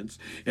Intelligence,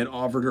 and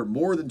offered her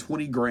more than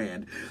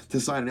 $20,000 to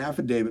sign an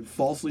affidavit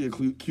falsely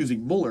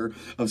accusing Mueller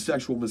of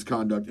sexual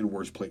misconduct and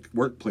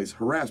workplace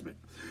harassment.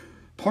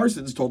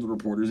 Parsons told the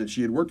reporters that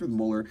she had worked with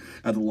Mueller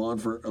at the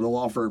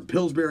law firm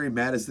Pillsbury,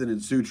 Madison,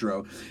 and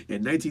Sutro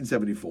in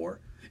 1974,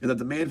 and that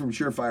the man from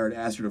Surefire had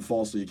asked her to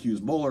falsely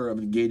accuse Mueller of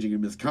engaging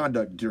in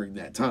misconduct during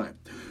that time.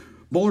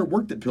 Mueller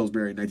worked at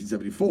Pillsbury in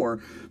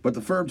 1974, but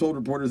the firm told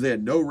reporters they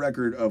had no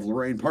record of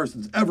Lorraine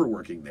Parsons ever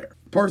working there.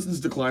 Parsons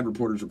declined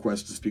reporters'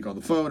 requests to speak on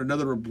the phone, and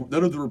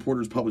none of the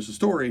reporters published the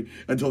story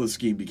until the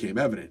scheme became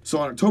evident. So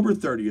on October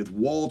 30th,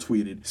 Wall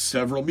tweeted,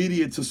 "Several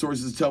media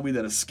sources tell me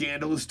that a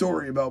scandalous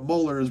story about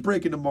Mueller is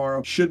breaking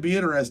tomorrow. Should be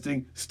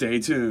interesting. Stay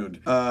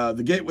tuned."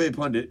 The Gateway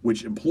Pundit,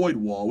 which employed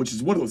Wall, which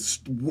is one of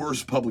the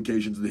worst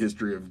publications in the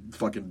history of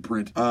fucking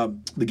print.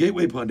 The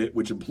Gateway Pundit,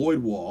 which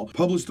employed Wall,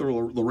 published the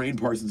Lorraine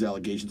Parsons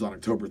allegations on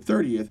October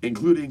 30th,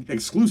 including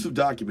exclusive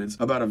documents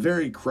about a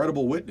very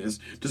credible witness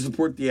to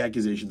support the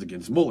accusations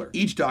against Mueller.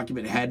 Each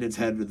document had in its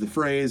head the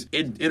phrase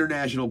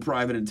International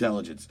Private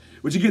Intelligence,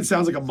 which again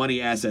sounds like a Money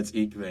Assets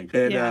Inc. thing.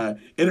 And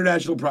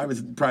International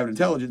Private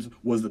Intelligence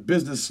was the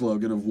business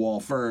slogan of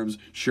Wall's firm,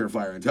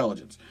 Surefire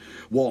Intelligence.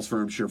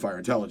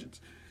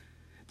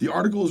 The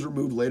article was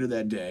removed later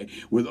that day,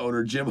 with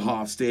owner Jim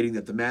Hoff stating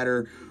that the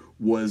matter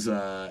was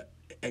it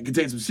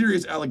contained some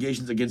serious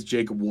allegations against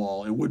Jacob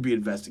Wall and would be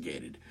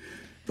investigated.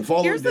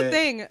 Here's the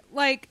thing.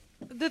 Like,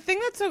 the thing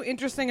that's so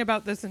interesting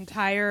about this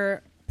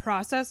entire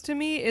process to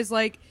me is,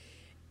 like,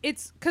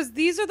 it's because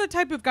these are the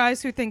type of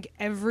guys who think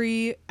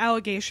every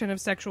allegation of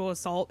sexual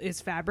assault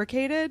is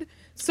fabricated.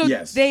 So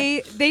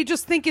they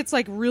just think it's,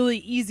 like, really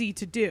easy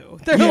to do.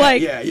 They're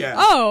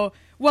oh,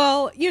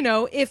 well, you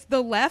know, if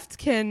the left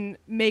can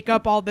make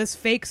up all this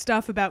fake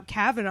stuff about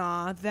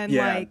Kavanaugh, then,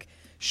 like,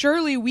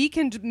 surely we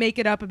can make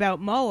it up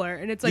about Mueller.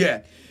 And it's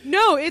like,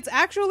 no, it's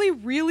actually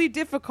really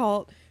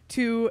difficult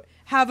to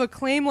have a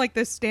claim like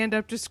this stand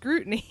up to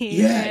scrutiny.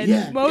 Yeah,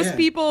 and most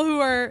people who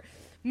are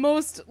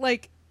most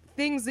like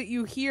things that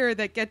you hear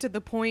that get to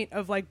the point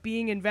of like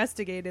being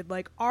investigated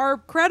like are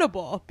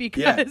credible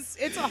because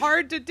it's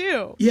hard to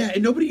do. Yeah,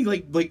 and nobody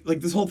like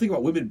this whole thing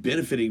about women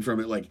benefiting from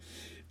it. Like,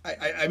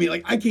 I mean,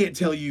 like I can't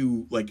tell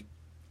you like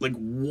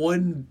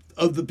one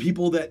of the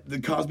people that the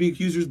Cosby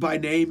accusers by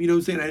name, you know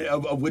what I'm saying,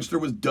 of which there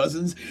was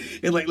dozens,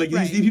 and like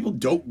these people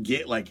don't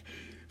get like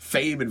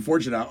fame and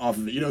fortune off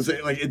of it, you know what I'm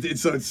saying? Like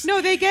it's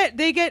no, they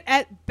get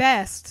at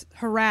best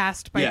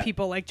harassed by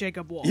people like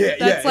Jacob Wohl. Yeah,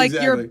 that's like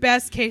exactly. your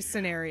best case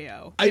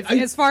scenario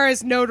as far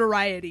as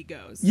notoriety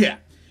goes. Yeah,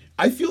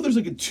 I feel there's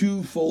like a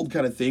twofold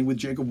kind of thing with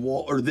Jacob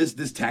Wohl or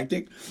this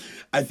tactic.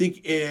 I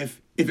think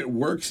if it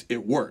works,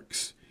 it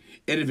works.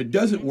 And if it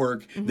doesn't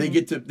work, they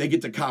get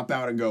to cop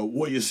out and go,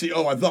 well, you see,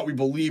 I thought we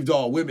believed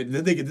all women. And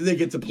then they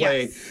get to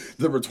play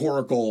the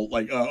rhetorical,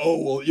 like,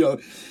 well, you know.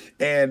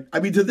 And I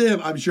mean, to them,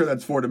 I'm sure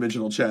that's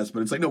 4-dimensional chess,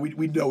 but it's like, no,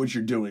 we know what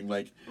you're doing,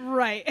 like.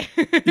 Right.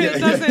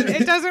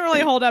 It doesn't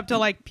really hold up to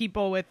like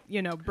people with,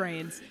 you know,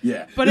 brains.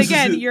 Yeah. But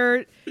again,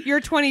 you're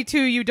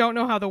 22. You don't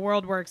know how the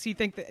world works. You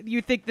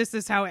think this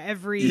is how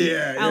every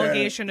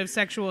allegation of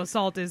sexual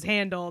assault is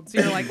handled.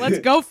 So you're like, let's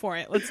go for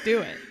it. Let's do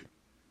it.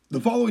 The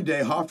following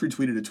day, Hoff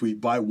retweeted a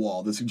tweet by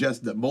Wohl that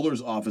suggested that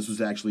Mueller's office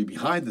was actually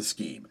behind the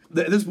scheme.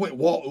 At this point,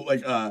 Wohl,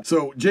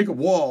 so Jacob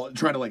Wohl,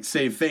 trying to like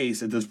save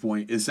face at this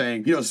point, is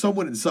saying, you know,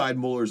 someone inside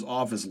Mueller's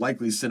office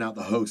likely sent out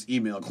the hoax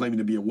email claiming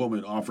to be a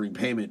woman offering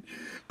payment.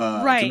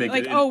 Right, to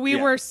make we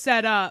were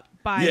set up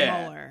by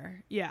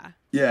Mueller. Yeah.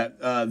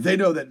 Yeah, they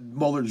know that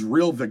Mueller's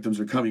real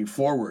victims are coming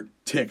forward.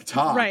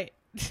 TikTok. Right.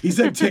 He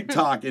said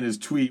TikTok in his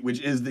tweet,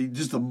 which is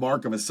just the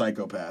mark of a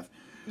psychopath.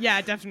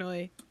 Yeah,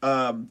 definitely.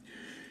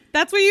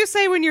 That's what you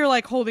say when you're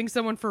like holding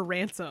someone for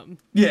ransom.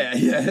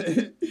 Yeah.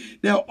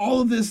 Now, all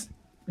of this,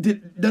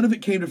 none of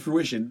it came to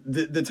fruition.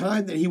 The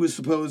time that he was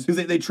supposed,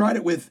 because they tried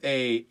it with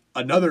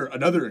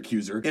another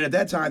accuser, and at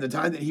that time, the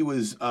time that he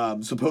was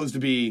supposed to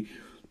be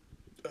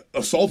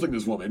assaulting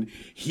this woman,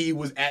 he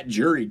was at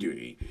jury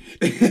duty.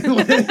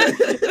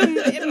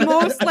 The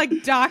most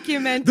like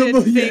documented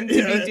thing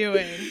to be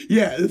doing.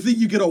 Yeah, the thing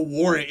you get a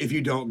warrant if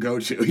you don't go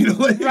to. You know,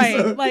 right?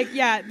 So,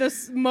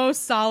 the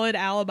most solid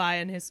alibi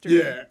in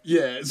history.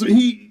 Yeah. So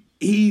he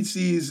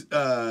sees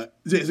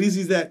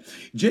that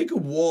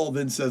Jacob Wohl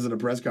then says at a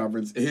press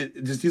conference,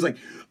 he's like,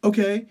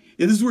 okay,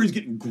 and this is where he's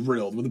getting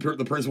grilled when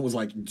the person was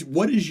like,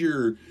 what is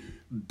your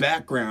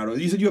background?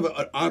 You said you have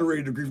an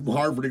honorary degree from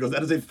Harvard. He goes,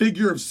 that is a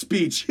figure of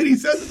speech. And he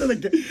says it to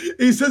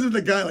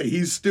the guy like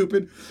he's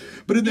stupid.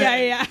 But in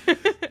that,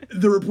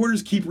 the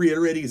reporters keep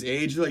reiterating his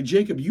age. They're like,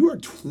 Jacob, you are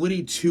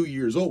 22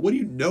 years old. What do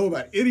you know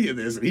about any of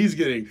this? And he's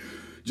getting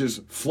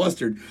just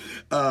flustered.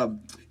 And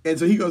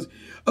so he goes,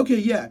 okay,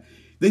 yeah.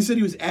 They said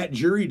he was at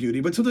jury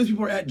duty, but sometimes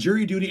people are at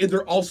jury duty and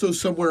they're also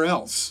somewhere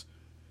else.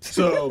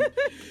 So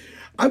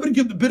I'm going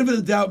to give a bit of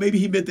a doubt. Maybe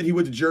he meant that he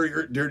went to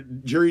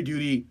jury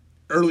duty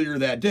earlier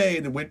that day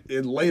and then went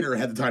in later,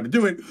 had the time to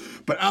do it.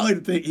 But I like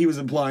to think he was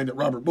implying that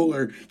Robert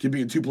Mueller can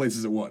be in two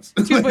places at once.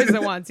 Two places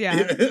at once,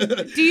 yeah.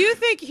 Do you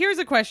think, here's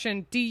a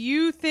question, do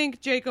you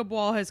think Jacob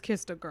Wohl has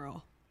kissed a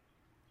girl?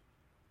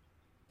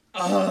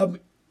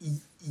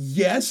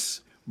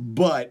 Yes,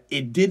 but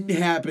it didn't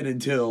happen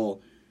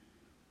until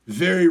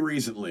very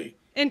recently.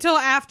 Until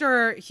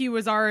after he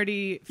was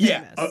already famous.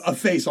 Yeah, a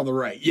face on the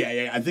right.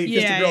 Yeah. I think he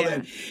kissed a girl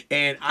then.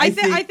 And I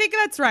think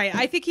that's right.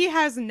 I think he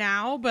has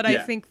now, but I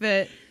think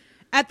that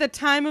at the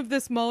time of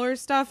this Mueller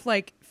stuff,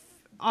 like,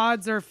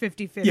 odds are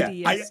 50-50.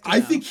 Yeah,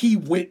 I think he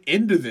went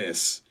into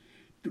this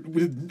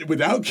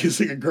without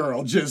kissing a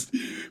girl, just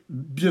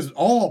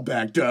all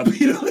backed up,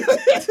 you know?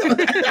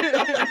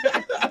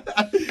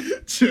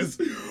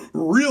 Just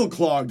real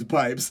clogged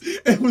pipes.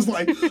 And was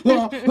like,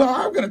 well,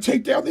 I'm going to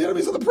take down the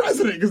enemies of the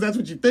president, because that's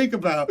what you think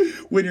about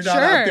when you're not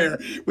out there.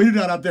 When you're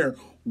not out there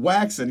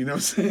waxing, you know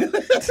what I'm saying?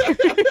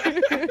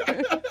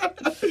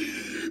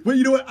 But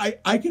you know what?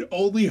 I can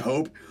only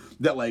hope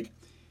that, like,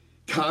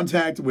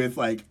 contact with,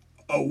 like,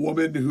 a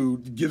woman who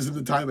gives him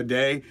the time of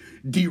day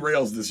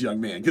derails this young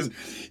man. Because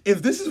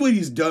if this is what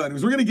he's done,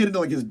 because we're going to get into,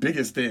 like, his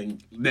biggest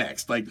thing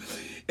next, like,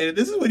 and if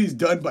this is what he's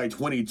done by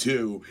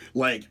 22,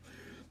 like,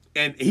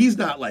 and he's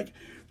not, like,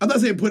 I'm not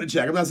saying put a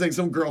check. I'm not saying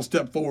some girl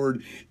step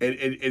forward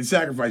and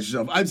sacrifice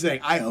herself. I'm saying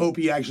I hope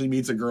he actually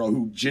meets a girl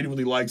who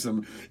genuinely likes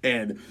him,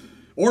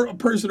 or a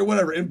person or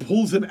whatever, and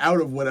pulls him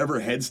out of whatever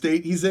head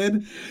state he's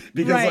in.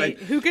 Because, like,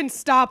 who can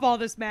stop all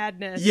this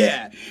madness?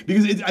 Yeah,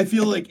 because I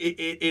feel like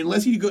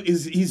unless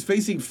he's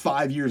facing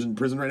 5 years in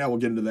prison right now. We'll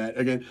get into that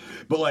again.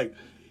 But, like,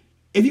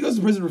 if he goes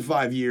to prison for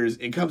 5 years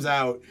and comes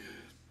out,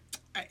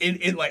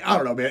 and like, I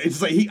don't know, man.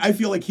 It's like I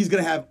feel like he's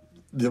gonna have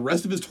the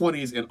rest of his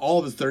 20s and all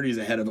of his 30s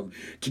ahead of him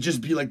to just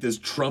be like this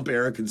Trump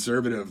era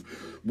conservative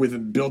with a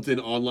built-in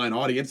online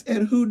audience,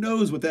 and who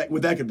knows what that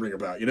could bring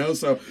about, you know?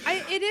 So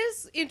it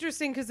is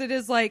interesting because it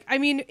is like, I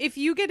mean, if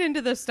you get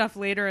into this stuff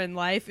later in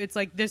life, it's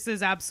like this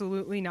is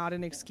absolutely not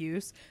an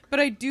excuse. But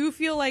I do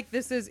feel like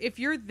this is, if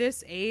you're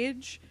this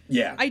age,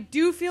 yeah, I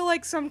do feel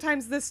like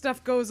sometimes this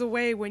stuff goes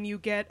away when you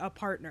get a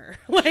partner.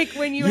 Like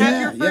when you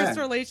have your first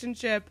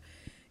relationship,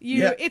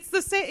 it's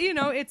the same, you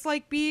know, it's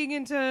like being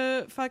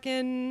into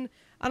fucking,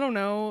 I don't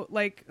know,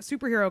 like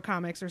superhero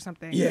comics or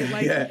something.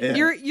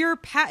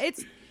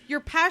 Your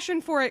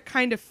passion for it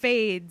kind of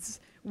fades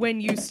when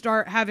you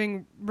start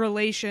having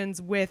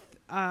relations with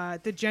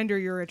the gender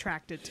you're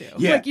attracted to.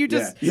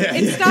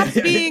 It stops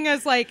being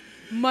as like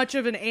much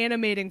of an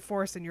animating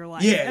force in your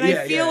life.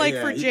 I feel like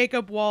for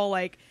Jacob Wohl,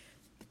 like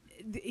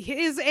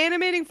his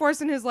animating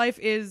force in his life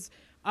is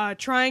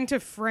trying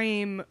to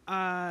frame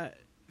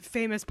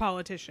famous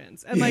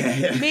politicians, and like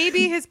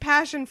maybe his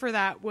passion for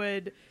that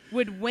would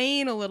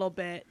wane a little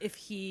bit if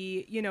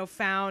he, you know,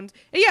 found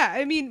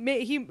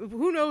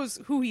who knows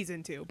who he's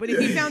into, but if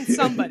he found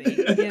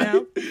somebody, you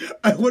know.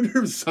 I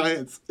wonder if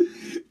science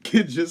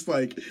can just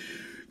like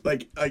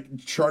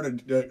chart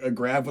a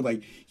graph with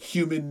like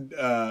human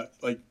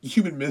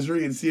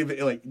misery and see if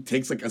it like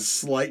takes like a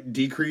slight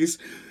decrease,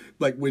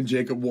 like when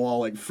Jacob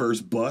Wohl like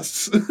first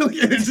busts. And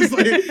it's just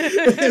like,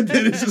 and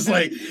then it's just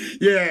like,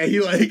 yeah,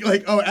 he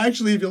like, oh,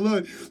 actually, if you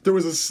look, there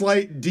was a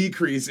slight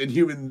decrease in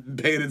human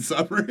pain and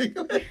suffering.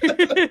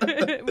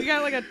 We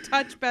got like a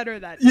touch better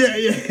that time.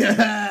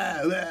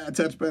 Yeah, a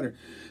touch better.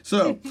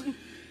 So,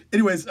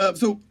 anyways,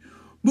 so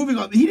moving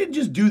on, he didn't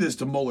just do this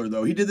to Mueller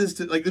though. He did this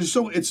to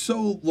it's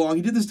so long.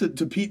 He did this to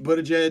Pete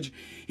Buttigieg.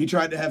 He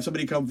tried to have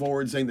somebody come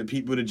forward saying that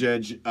Pete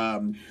Buttigieg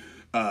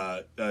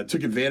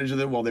took advantage of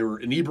them while they were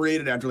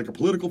inebriated after like a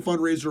political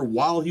fundraiser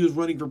while he was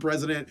running for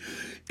president.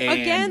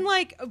 And again,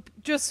 like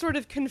just sort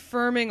of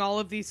confirming all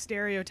of these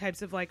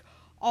stereotypes of like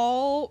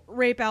all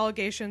rape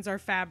allegations are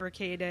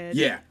fabricated.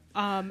 Yeah.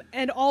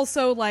 And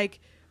also like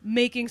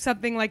making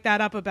something like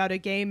that up about a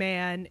gay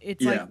man.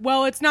 It's like,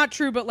 well, it's not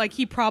true, but like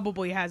he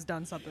probably has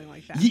done something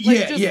like that.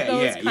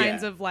 Those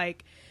kinds of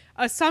like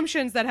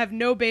assumptions that have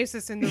no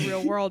basis in the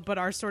real world, but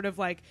are sort of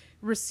like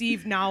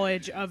received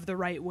knowledge of the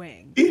right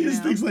wing. He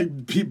just thinks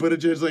like Pete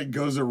Buttigieg like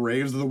goes to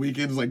raves on the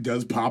weekends, like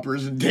does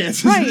poppers and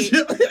dances right. and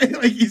shit.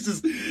 Like he's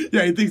just, he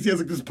thinks he has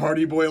like this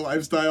party boy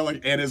lifestyle,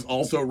 like, and is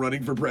also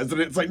running for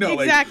president. It's like, no,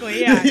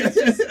 exactly, like,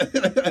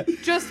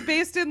 it's just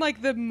based in like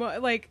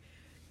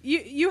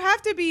you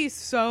have to be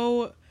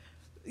so.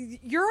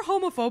 Your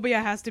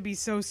homophobia has to be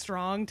so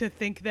strong to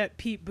think that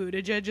Pete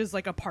Buttigieg is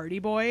like a party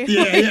boy.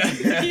 That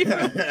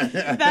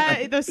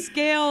the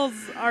scales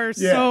are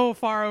so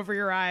far over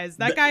your eyes.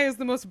 That guy is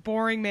the most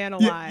boring man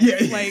alive.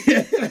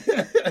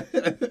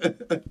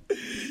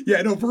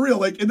 No, for real.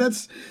 Like, and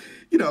that's,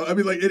 you know, I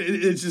mean, like,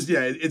 it's just,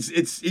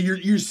 it's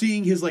you're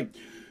seeing his like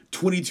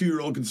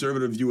 22-year-old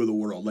conservative view of the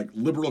world. Like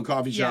liberal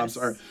coffee shops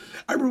are.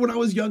 I remember when I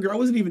was younger, I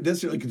wasn't even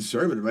necessarily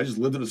conservative. I just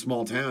lived in a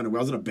small town and I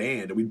was in a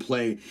band and we'd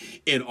play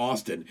in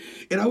Austin.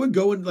 And I would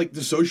go in like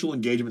the social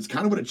engagements,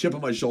 kind of with a chip on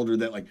my shoulder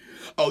that like,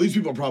 oh, these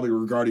people are probably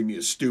regarding me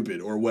as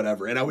stupid or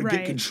whatever. And I would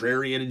get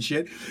contrarian and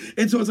shit.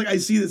 And so it's like I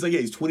see this like,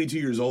 yeah, he's 22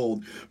 years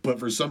old, but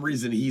for some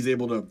reason he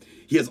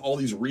has all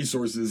these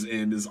resources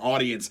and his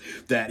audience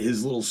that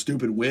his little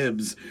stupid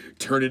whims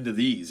turn into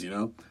these, you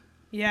know?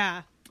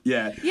 Yeah.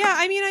 Yeah. Yeah,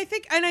 I mean, I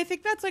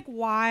think that's like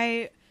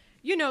why,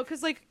 you know,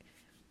 because like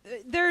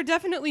there are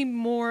definitely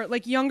more,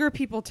 like younger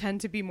people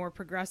tend to be more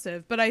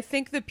progressive, but I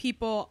think the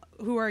people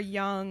who are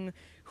young,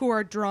 who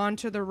are drawn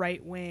to the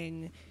right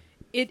wing,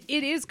 it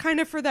is kind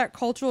of for that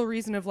cultural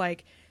reason of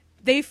like,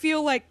 they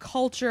feel like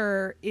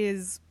culture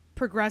is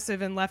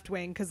progressive and left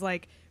wing because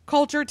like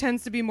culture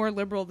tends to be more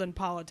liberal than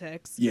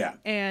politics. Yeah.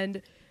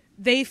 And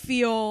they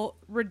feel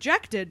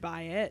rejected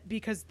by it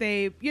because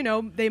they, you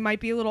know, they might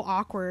be a little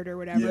awkward or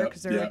whatever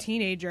because they're a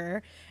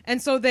teenager. And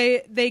so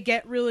they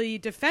get really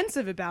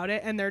defensive about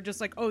it and they're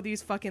just like, oh,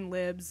 these fucking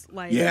libs.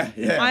 Like,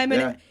 I'm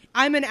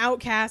an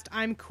outcast.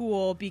 I'm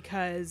cool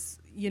because,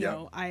 you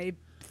know, I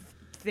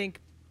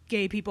think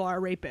gay people are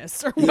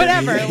rapists or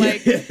whatever.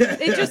 Like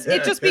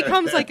it just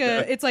becomes like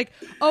it's like,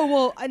 oh,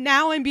 well,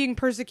 now I'm being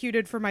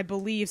persecuted for my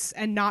beliefs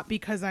and not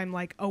because I'm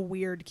like a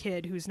weird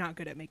kid who's not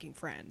good at making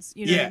friends.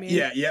 You know what I mean?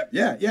 Yeah.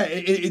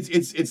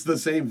 It's the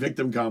same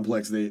victim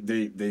complex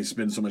they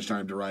spend so much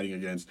time deriding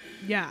against.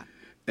 Yeah.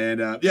 And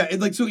and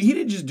like so he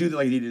didn't just do that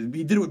like he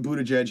did it with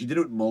Buttigieg, he did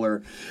it with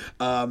Mueller.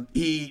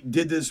 He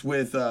did this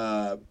with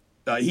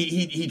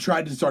he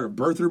tried to start a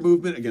birther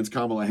movement against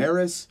Kamala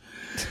Harris.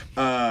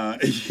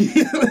 He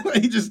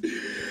just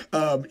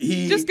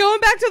going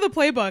back to the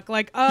playbook,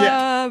 like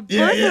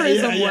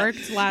birtherism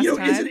worked last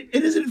time.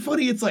 Isn't it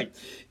funny? It's like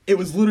it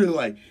was literally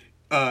like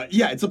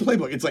it's a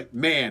playbook. It's like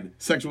man,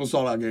 sexual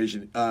assault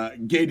allegation,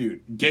 gay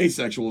dude, gay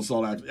sexual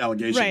assault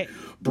allegation, right.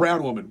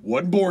 Brown woman,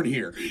 wasn't born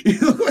here.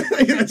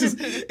 It's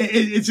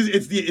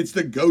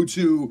the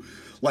go-to.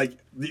 Like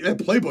the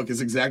playbook is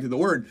exactly the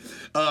word.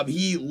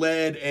 He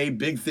led a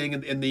big thing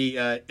in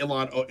the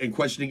in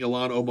questioning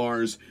Ilhan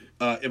Omar's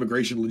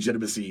immigration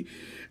legitimacy.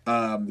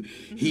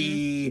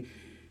 He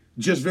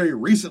just very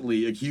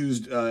recently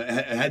accused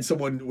had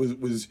someone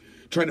was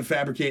trying to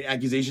fabricate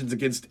accusations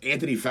against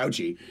Anthony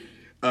Fauci.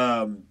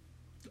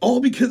 All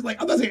because,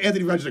 like, I'm not saying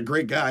Anthony Fauci's a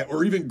great guy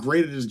or even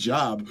great at his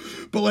job,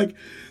 but, like,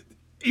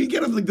 you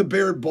get him, like, the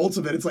bare bolts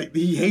of it. It's like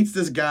he hates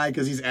this guy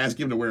because he's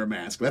asking him to wear a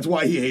mask. That's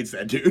why he hates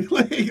that dude.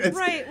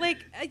 Right. Like,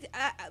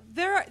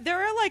 there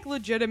are, like,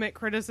 legitimate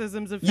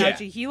criticisms of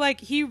Fauci. Yeah.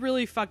 He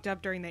really fucked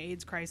up during the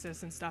AIDS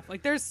crisis and stuff.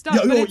 Like, there's stuff.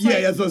 That's what I'm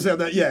saying.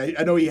 That, yeah,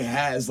 I know he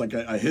has, like,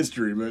 a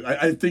history, but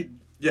I think,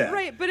 yeah.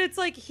 Right, but it's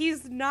like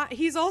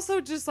he's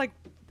also just, like,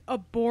 a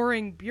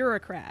boring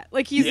bureaucrat.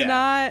 Like, he's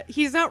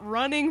not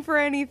running for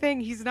anything.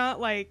 He's not,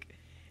 like,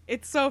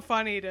 it's so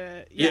funny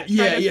to try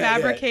to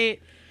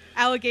fabricate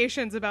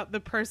allegations about the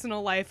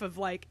personal life of,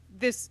 like,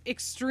 this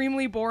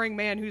extremely boring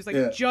man who's,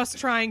 like, just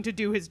trying to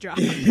do his job.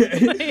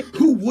 Like,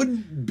 who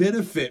wouldn't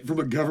benefit from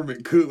a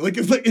government coup? Like,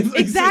 it's like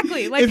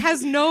exactly.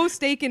 Has no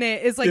stake in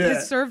it. Is like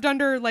has served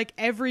under, like,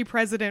 every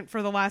president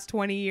for the last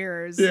 20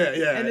 years.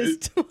 And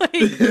is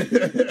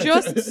like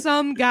just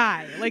some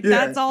guy. Like,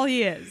 that's all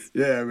he is.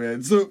 Yeah,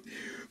 man. So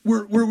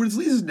where this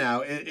leads us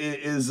now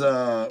is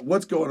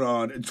what's going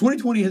on.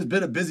 2020 has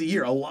been a busy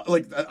year. A lot,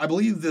 like, I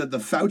believe the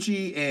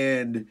Fauci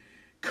and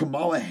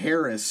Kamala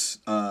Harris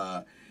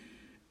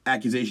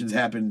accusations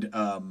happened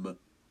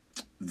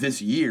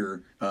this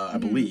year, I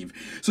believe.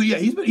 So yeah,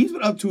 he's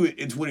been up to it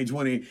in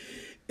 2020,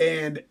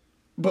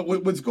 but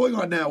what's going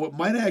on now? What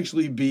might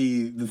actually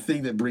be the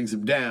thing that brings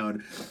him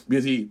down,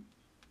 because he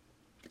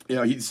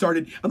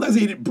started. I'm not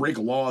saying he didn't break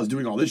laws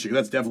doing all this shit.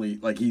 That's definitely,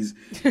 like, he's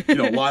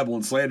libel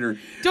and slander.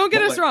 Don't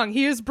get us wrong.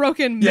 He has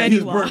broken many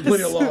laws.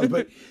 Plenty of laws,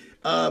 but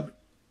well,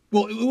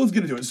 let's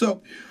get into it.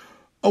 So,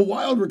 a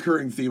wild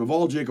recurring theme of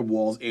all Jacob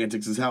Wall's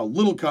antics is how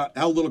little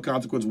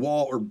consequence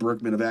Wall or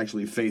Berkman have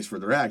actually faced for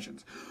their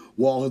actions.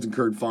 Wall has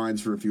incurred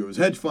fines for a few of his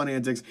hedge fund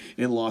antics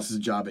and lost his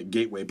job at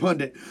Gateway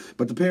Pundit,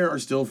 but the pair are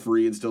still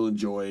free and still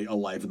enjoy a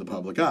life in the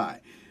public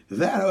eye.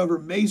 That, however,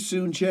 may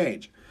soon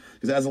change,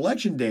 because as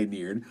election day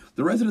neared,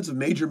 the residents of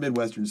major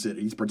Midwestern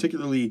cities,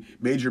 particularly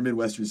major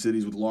Midwestern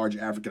cities with large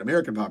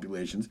African-American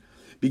populations,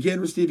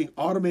 began receiving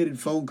automated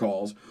phone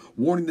calls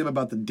warning them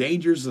about the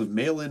dangers of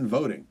mail-in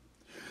voting.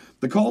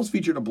 The calls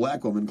featured a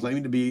black woman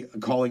claiming to be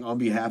calling on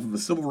behalf of a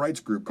civil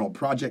rights group called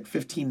Project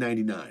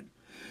 1599.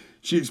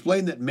 She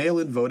explained that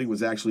mail-in voting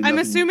was actually I'm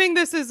assuming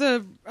this is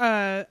a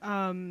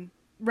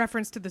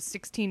reference to the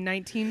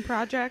 1619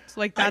 Project.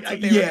 Like, that's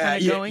what they were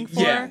kind of going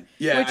for.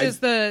 Which is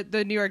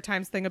the New York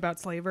Times thing about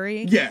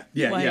slavery. Which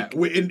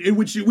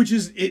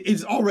is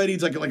it's already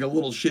like a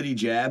little shitty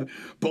jab,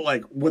 but,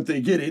 like, what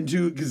they get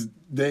into, because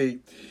they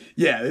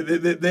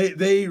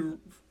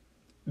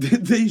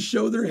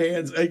show their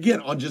hands again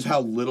on just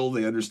how little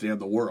they understand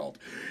the world.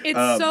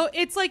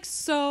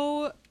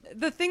 The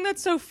thing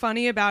that's so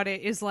funny about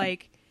it is,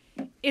 like,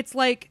 it's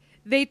like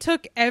they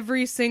took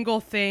every single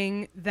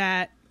thing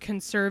that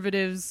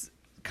conservatives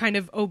kind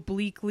of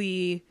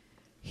obliquely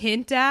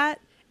hint at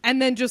and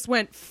then just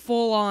went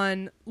full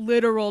on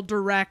literal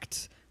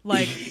direct,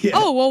 like,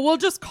 oh, well, we'll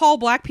just call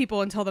black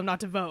people and tell them not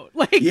to vote.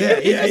 Like,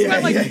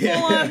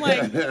 full on,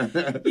 like,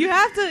 you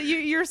have to,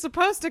 you're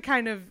supposed to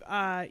kind of,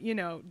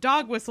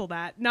 dog whistle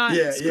that, not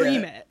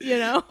scream it,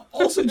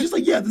 Also, just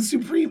like, the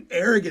supreme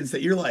arrogance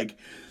that you're like,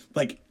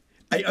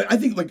 I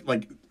think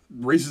like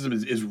racism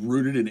is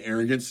rooted in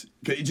arrogance.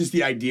 Just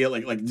the idea,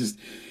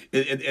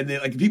 and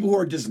then, like, people who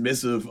are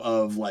dismissive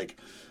of, like,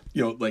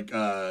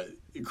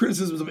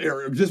 criticisms of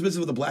or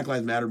dismissive of the Black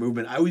Lives Matter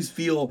movement. I always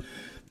feel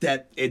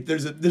that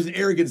there's an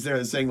arrogance there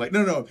that's saying, like,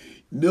 no,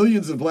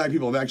 millions of black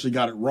people have actually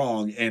got it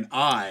wrong, and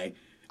I've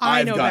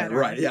got better. it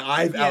right. Yeah,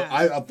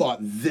 I've thought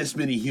this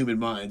many human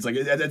minds. Like,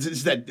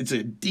 it's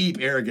a deep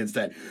arrogance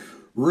that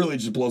really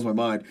just blows my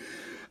mind.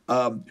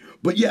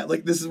 But yeah,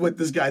 like, this is what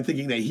this guy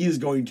thinking that he is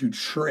going to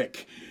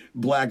trick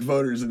black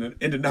voters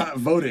into not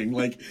voting.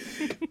 Like,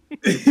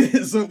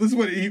 so this is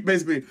what he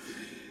basically.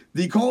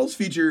 The calls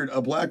featured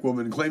a black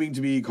woman claiming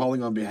to be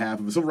calling on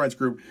behalf of a civil rights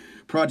group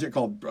project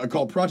called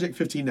Project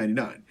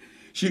 1599.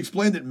 She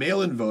explained that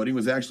mail-in voting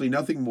was actually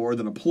nothing more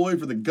than a ploy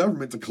for the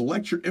government to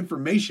collect your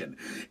information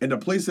and to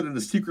place it in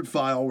a secret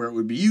file where it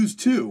would be used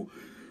to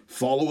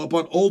follow up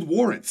on old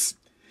warrants,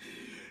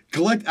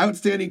 collect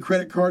outstanding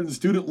credit card and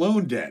student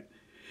loan debt.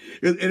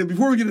 And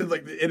before we get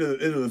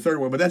into the third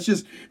one, but that's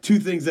just two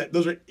things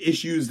those are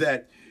issues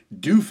that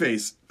do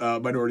face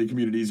minority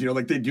communities.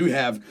 Like, they do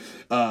have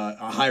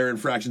higher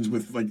infractions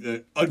with, like,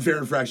 unfair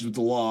infractions with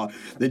the law.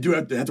 They do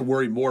have to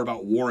worry more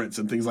about warrants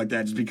and things like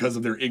that just because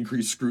of their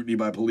increased scrutiny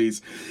by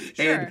police.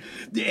 Sure.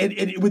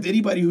 And with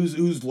anybody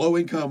who's low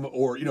income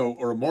or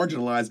or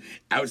marginalized,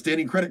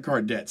 outstanding credit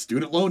card debt,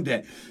 student loan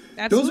debt.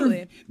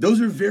 Absolutely.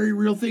 Those are very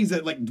real things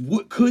that, like,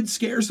 what could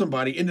scare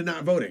somebody into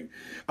not voting.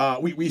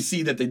 We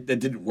see that that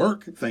didn't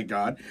work, thank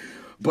God.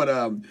 But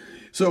and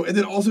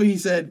then also he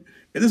said,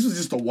 and this was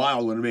just a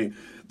wild one to me,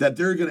 that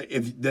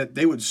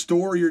they would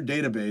store your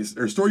database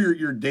or store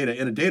your data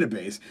in a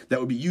database that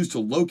would be used to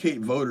locate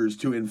voters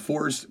to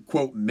enforce,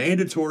 quote,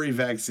 mandatory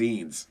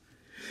vaccines.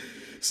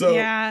 So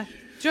yeah.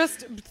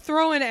 Just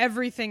throwing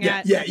everything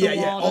at the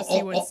wall to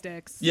see what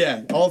sticks.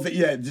 Yeah,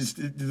 just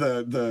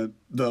the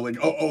like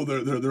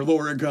they're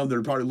lower income,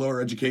 they're probably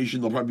lower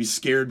education, they'll probably be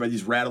scared by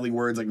these rattling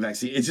words like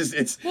vaccine.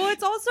 Well,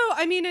 it's also,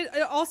 I mean, it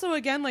also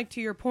again, like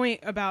to your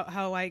point about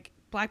how like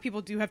black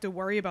people do have to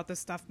worry about this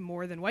stuff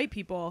more than white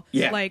people.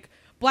 Yeah. Like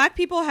black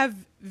people have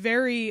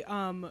very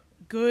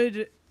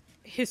good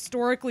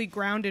historically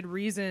grounded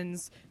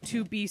reasons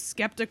to be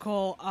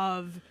skeptical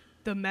of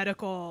the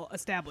medical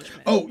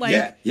establishment. Oh,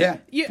 like, yeah.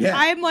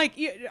 I'm like,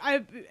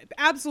 I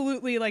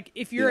absolutely, like,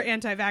 if you're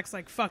anti-vax,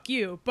 like, fuck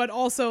you. But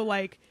also,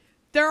 like,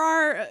 there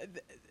are,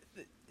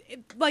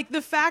 like,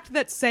 the fact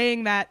that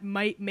saying that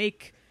might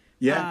make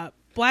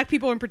black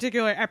people in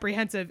particular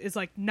apprehensive is,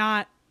 like,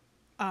 not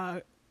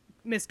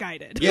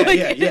misguided. Yeah, like,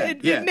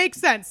 it makes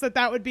sense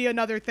that would be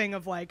another thing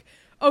of, like,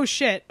 oh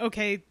shit,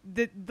 okay,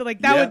 that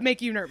would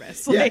make you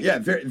nervous. Like,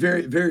 very,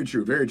 very, very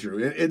true, very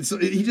true. And so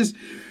he just,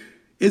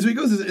 as he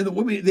goes, and the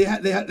woman, they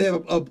have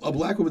a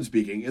black woman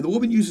speaking, and the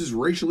woman uses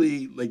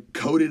racially like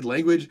coded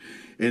language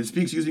and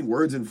speaks using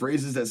words and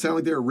phrases that sound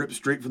like they were ripped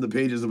straight from the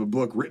pages of a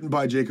book written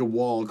by Jacob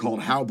Wall called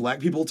 "How Black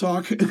People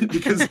Talk,"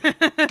 because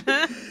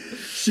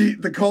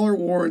the caller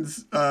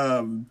warns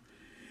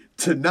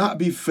to not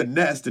be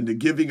finessed into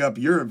giving up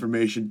your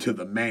information to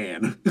the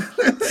man.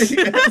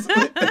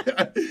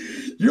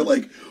 You're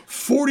like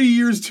 40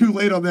 years too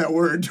late on that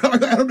word. I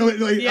don't know.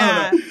 Like,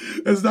 I don't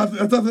know. That's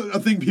not a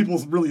thing people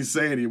really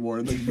say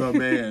anymore. Like, the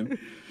man.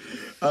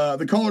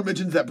 The caller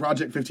mentions that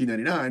Project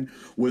 1599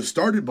 was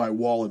started by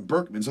Wall and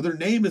Berkman, so their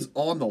name is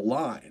on the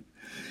line.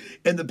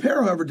 And the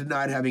pair, however,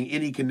 denied having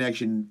any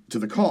connection to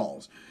the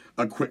calls.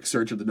 A quick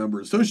search of the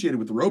number associated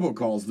with the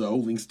robocalls, though,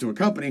 links to a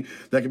company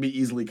that can be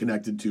easily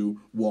connected to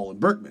Wall and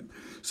Berkman.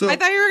 So I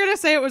thought you were going to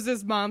say it was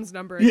his mom's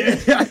number.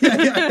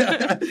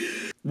 Yeah.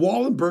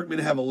 Wall and Berkman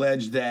have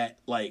alleged that,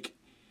 like,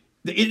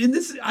 and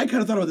this, I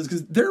kind of thought about this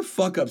because their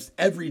fuck-ups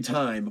every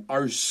time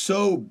are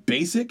so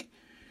basic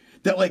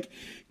that, like,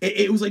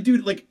 it was like,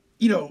 dude, like,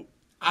 you know,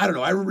 I don't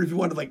know. I remember if you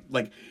wanted to,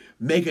 like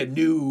make a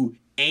new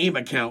AIM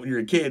account when you're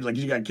a kid, like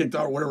you got kicked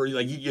out or whatever,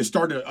 like you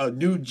start a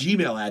new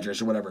Gmail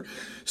address or whatever.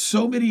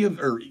 So many of,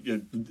 or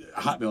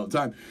Hotmail at the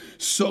time,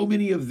 so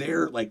many of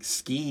their like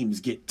schemes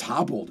get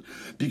toppled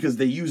because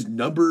they use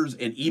numbers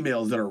and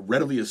emails that are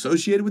readily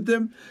associated with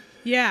them.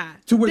 Yeah.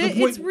 To where the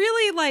point, it's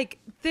really like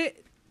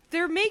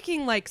they're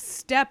making like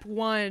step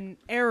one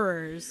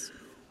errors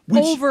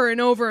over and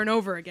over and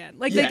over again.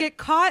 Like they get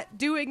caught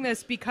doing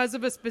this because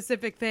of a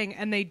specific thing,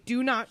 and they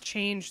do not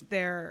change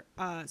their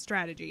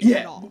strategy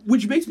at all.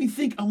 Which makes me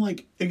think, I'm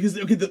like, because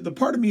the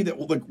part of me that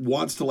like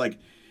wants to like,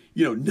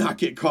 you know, not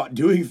get caught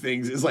doing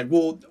things is like,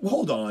 well,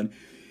 hold on,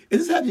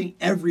 is this happening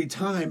every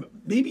time?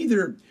 Maybe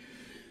they're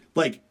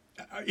like,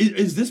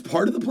 is this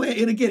part of the plan?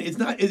 And again, it's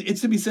not. It's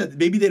to be said.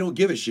 Maybe they don't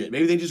give a shit.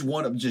 Maybe they just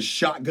want to just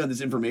shotgun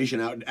this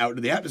information out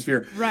into the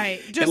atmosphere.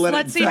 Right. Just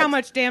let's see how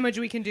much damage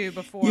we can do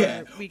before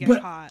we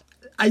get caught.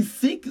 I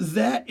think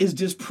that is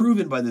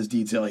disproven by this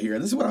detail here.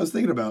 And this is what I was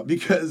thinking about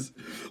because,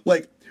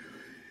 like,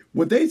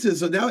 what they said.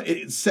 So now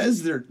it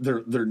says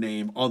their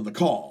name on the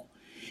call,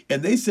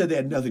 and they said they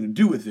had nothing to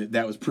do with it.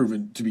 That was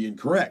proven to be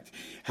incorrect.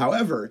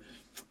 However,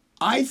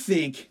 I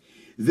think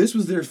this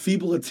was their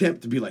feeble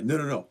attempt to be like,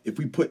 no. If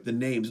we put the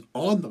names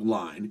on the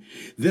line,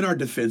 then our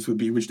defense would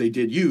be, which they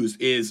did use,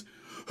 is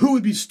who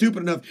would be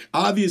stupid enough?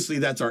 Obviously,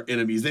 that's our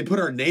enemies. They put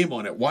our name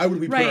on it. Why would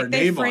we put our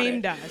name on it? They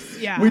framed us,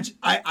 yeah. Which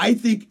I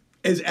think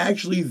is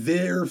actually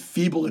their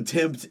feeble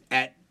attempt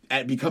at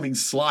becoming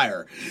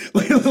slyer.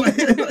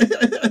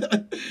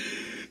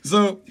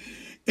 So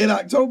in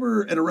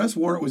October, an arrest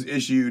warrant was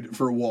issued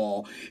for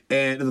Wall,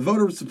 and if the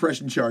voter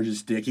suppression charges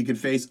stick, he could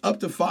face up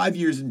to 5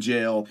 years in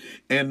jail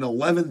and an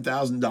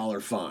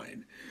 $11,000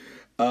 fine.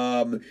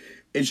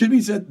 It should be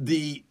said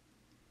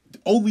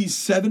only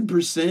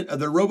 7% of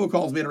their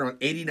robocalls made around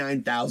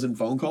 89,000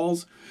 phone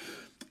calls,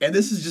 and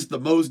this is just the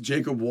most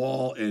Jacob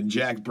Wall and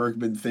Jack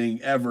Berkman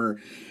thing ever.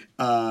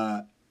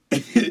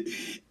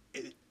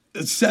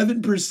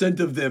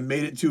 7% of them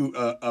made it to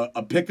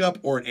a pickup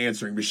or an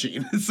answering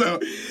machine. So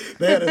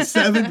they had a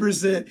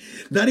 7%,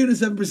 not even a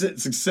 7%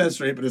 success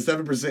rate, but a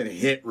 7%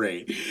 hit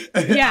rate.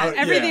 Yeah,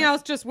 everything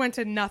else just went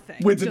to nothing.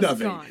 Went to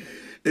nothing. Gone.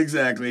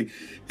 Exactly.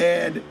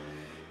 And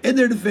in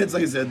their defense,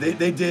 like I said,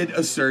 they did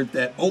assert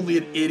that only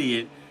an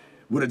idiot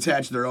would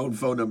attach their own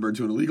phone number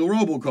to an illegal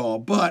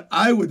robocall. But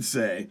I would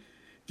say,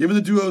 given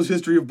the duo's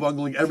history of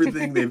bungling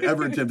everything they've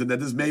ever attempted,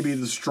 that this may be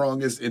the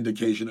strongest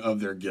indication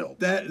of their guilt.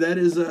 That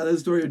is the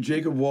story of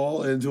Jacob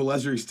Wall and, to a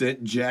lesser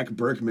extent, Jack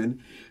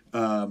Berkman.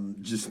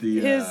 Just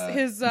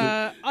his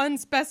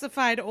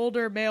unspecified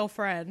older male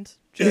friend.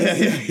 Who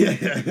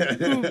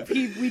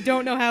we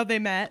don't know how they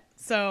met.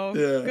 So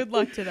good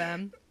luck to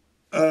them.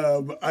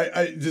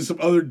 I just some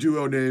other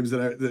duo names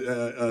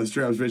that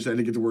Straps Rich I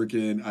didn't get to work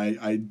in.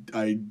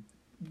 I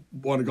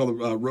want to call them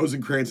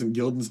Rosencrantz and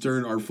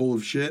Guildenstern are full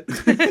of shit.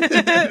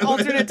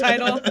 Alternate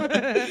title.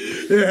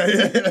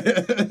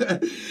 Yeah.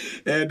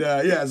 And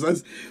so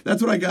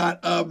that's what I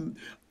got.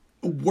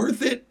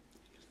 Worth it.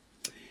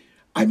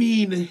 I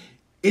mean,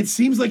 it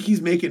seems like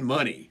he's making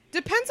money.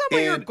 Depends on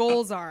what your And,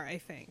 goals are, I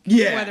think.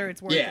 yeah, Whether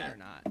it's worth yeah. it or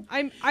not.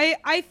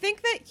 I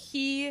think that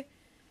he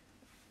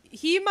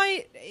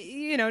might,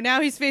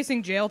 now he's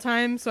facing jail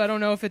time, so I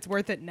don't know if it's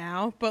worth it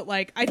now. But,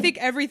 like, I think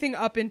everything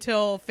up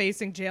until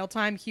facing jail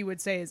time, he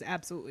would say is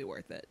absolutely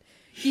worth it.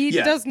 He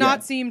does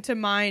not seem to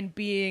mind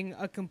being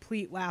a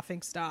complete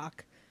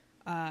laughingstock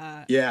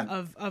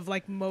of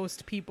like,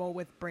 most people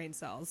with brain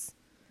cells.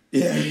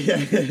 Yeah.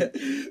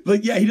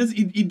 Like, yeah, he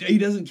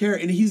doesn't care.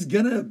 And he's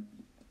gonna,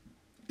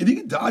 if he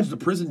can dodge the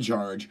prison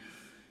charge,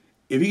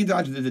 if he can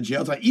dodge the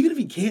jail time, even if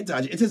he can't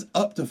dodge it, it says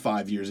up to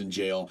 5 years in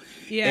jail.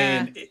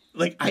 Yeah. And,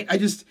 I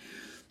just,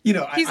 he's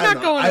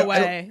not going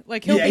away.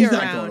 Like, he'll be he's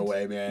around. not going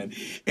away, man.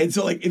 And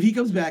so, like, if he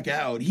comes back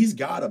out, he's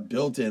got a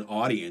built-in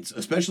audience,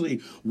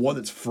 especially one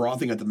that's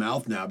frothing at the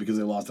mouth now because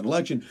they lost an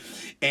election.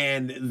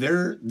 And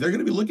they're going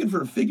to be looking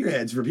for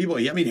figureheads for people.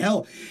 I mean,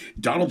 hell,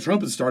 Donald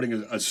Trump is starting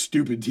a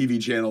stupid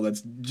TV channel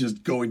that's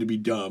just going to be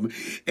dumb.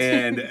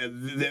 And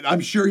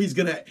I'm sure he's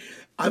going to,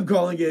 I'm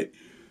calling it,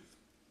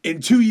 in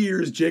 2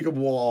 years, Jacob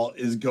Wall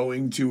is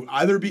going to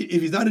either be,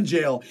 if he's not in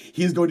jail,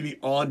 he is going to be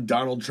on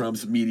Donald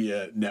Trump's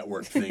media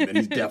network thing that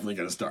he's definitely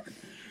going to start.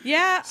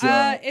 Yeah,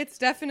 So- it's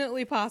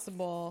definitely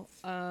possible.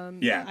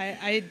 Yeah.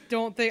 I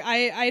don't think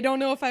I don't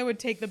know if I would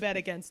take the bet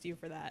against you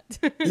for that.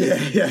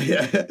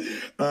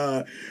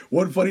 Yeah.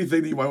 One funny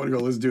thing that you might want to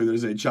go listen to,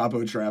 there's a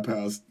Chapo Trap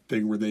House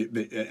thing where they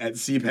at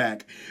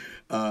CPAC,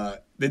 the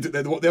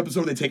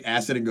episode where they take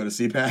acid and go to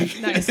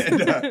CPAC. Nice.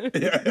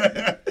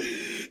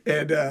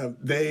 And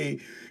they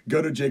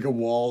go to Jacob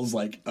Wall's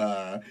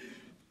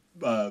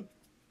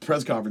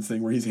press conference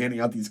thing where he's handing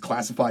out these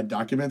classified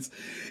documents,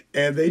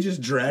 and they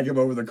just drag him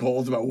over the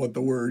coals about what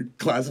the word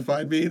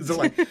classified means.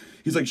 So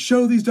he's like,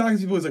 show these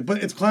documents. People, he's like,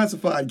 but it's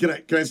classified. Can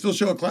I still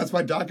show a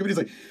classified document? He's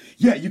like,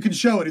 yeah, you can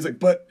show it. He's like,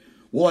 but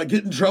will I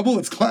get in trouble?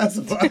 It's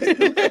classified.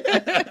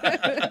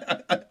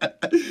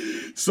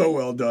 So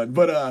well done.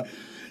 But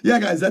yeah,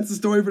 guys, that's the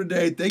story for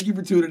today. Thank you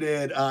for tuning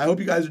in. I hope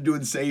you guys are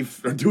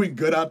doing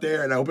good out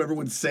there, and I hope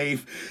everyone's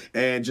safe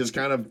and just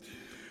kind of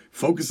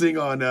focusing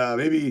on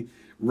maybe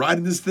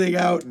riding this thing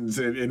out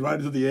and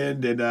riding to the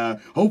end. And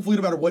hopefully,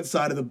 no matter what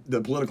side of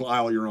the political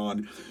aisle you're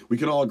on, we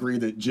can all agree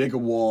that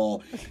Jacob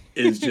Wall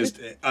is just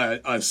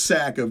a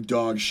sack of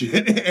dog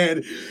shit.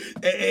 And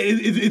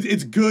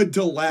it's good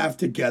to laugh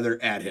together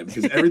at him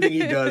because everything he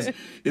does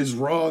is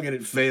wrong and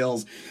it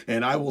fails.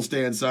 And I will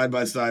stand side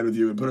by side with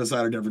you and put aside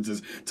our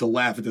differences to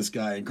laugh at this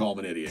guy and call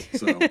him an idiot.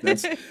 So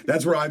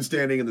that's where I'm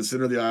standing in the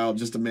center of the aisle,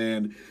 just a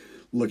man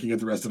looking at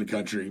the rest of the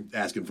country,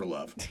 asking for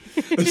love.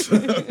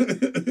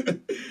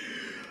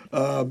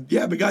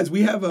 Yeah, but guys,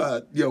 we have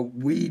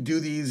we do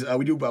these.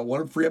 We do about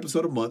one free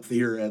episode a month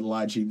here at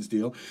Lie, Cheat, and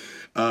Steal.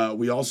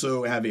 We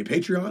also have a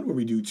Patreon where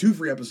we do 2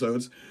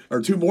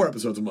 more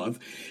episodes a month,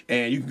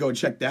 and you can go and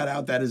check that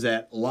out. That is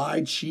at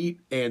Lie, Cheat,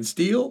 and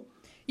Steal.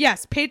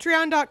 Yes,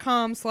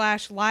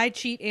 patreon.com/lie,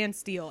 cheat, and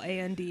steal,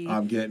 AND.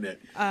 I'm getting it.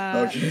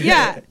 Okay.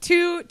 Yeah,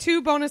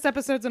 two bonus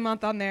episodes a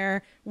month on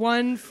there,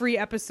 1 free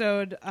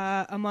episode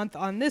a month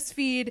on this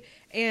feed,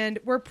 and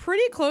we're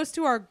pretty close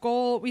to our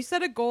goal. We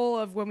set a goal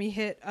of when we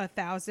hit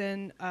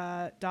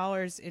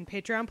 $1,000 in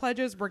Patreon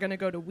pledges, we're going to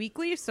go to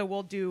weekly, so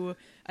we'll do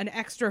an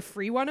extra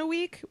free one a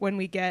week when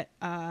we get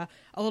a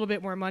little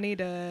bit more money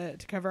to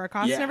cover our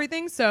costs and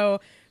everything. So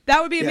that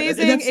would be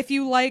amazing. If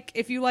you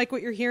like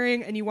what you're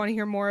hearing and you want to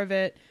hear more of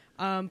it.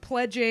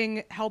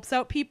 Pledging helps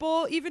out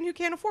people even who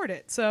can't afford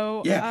it.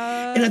 So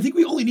and I think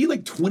we only need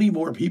like 20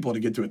 more people to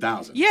get to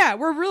 1,000. Yeah,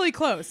 we're really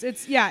close.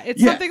 It's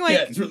something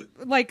like it's really,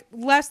 like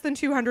less than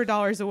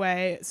 $200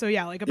 away. So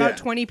yeah, like about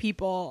 20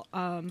 people.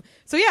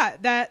 So yeah,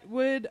 that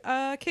would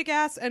kick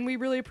ass, and we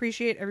really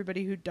appreciate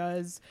everybody who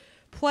does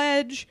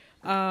pledge.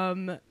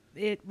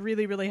 It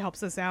really, really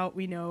helps us out.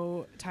 We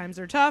know times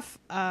are tough,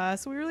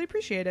 so we really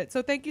appreciate it.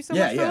 So thank you so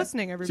much for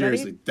listening, everybody.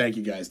 Seriously, thank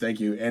you guys,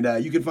 thank you.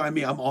 And you can find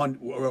me. I'm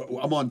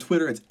on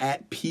Twitter. It's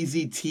at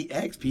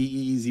PZTX,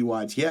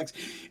 PEEZYTX,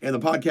 and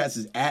the podcast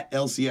is at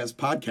LCS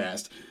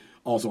Podcast,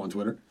 also on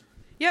Twitter.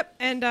 Yep,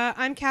 and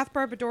I'm Kath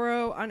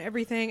Barbadoro on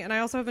everything, and I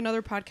also have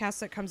another podcast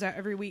that comes out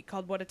every week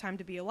called What a Time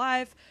to Be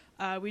Alive.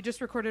 We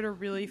just recorded a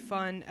really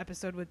fun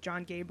episode with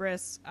John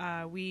Gabris.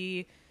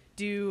 We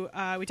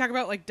talk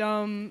about like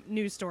dumb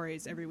news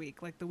stories every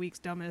week, like the week's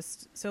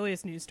dumbest,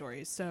 silliest news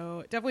stories.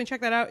 So definitely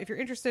check that out if you're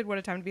interested. What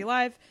a Time to Be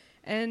Alive.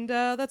 And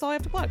that's all I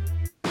have to plug.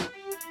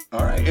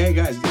 All right. Hey,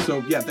 guys.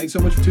 So, yeah, thanks so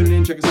much for tuning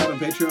in. Check us out on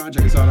Patreon.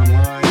 Check us out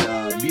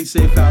online. Be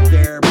safe out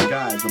there. But,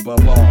 guys,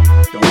 above all,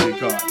 don't get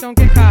caught. Don't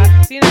get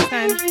caught. See you next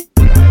time.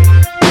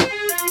 Bye.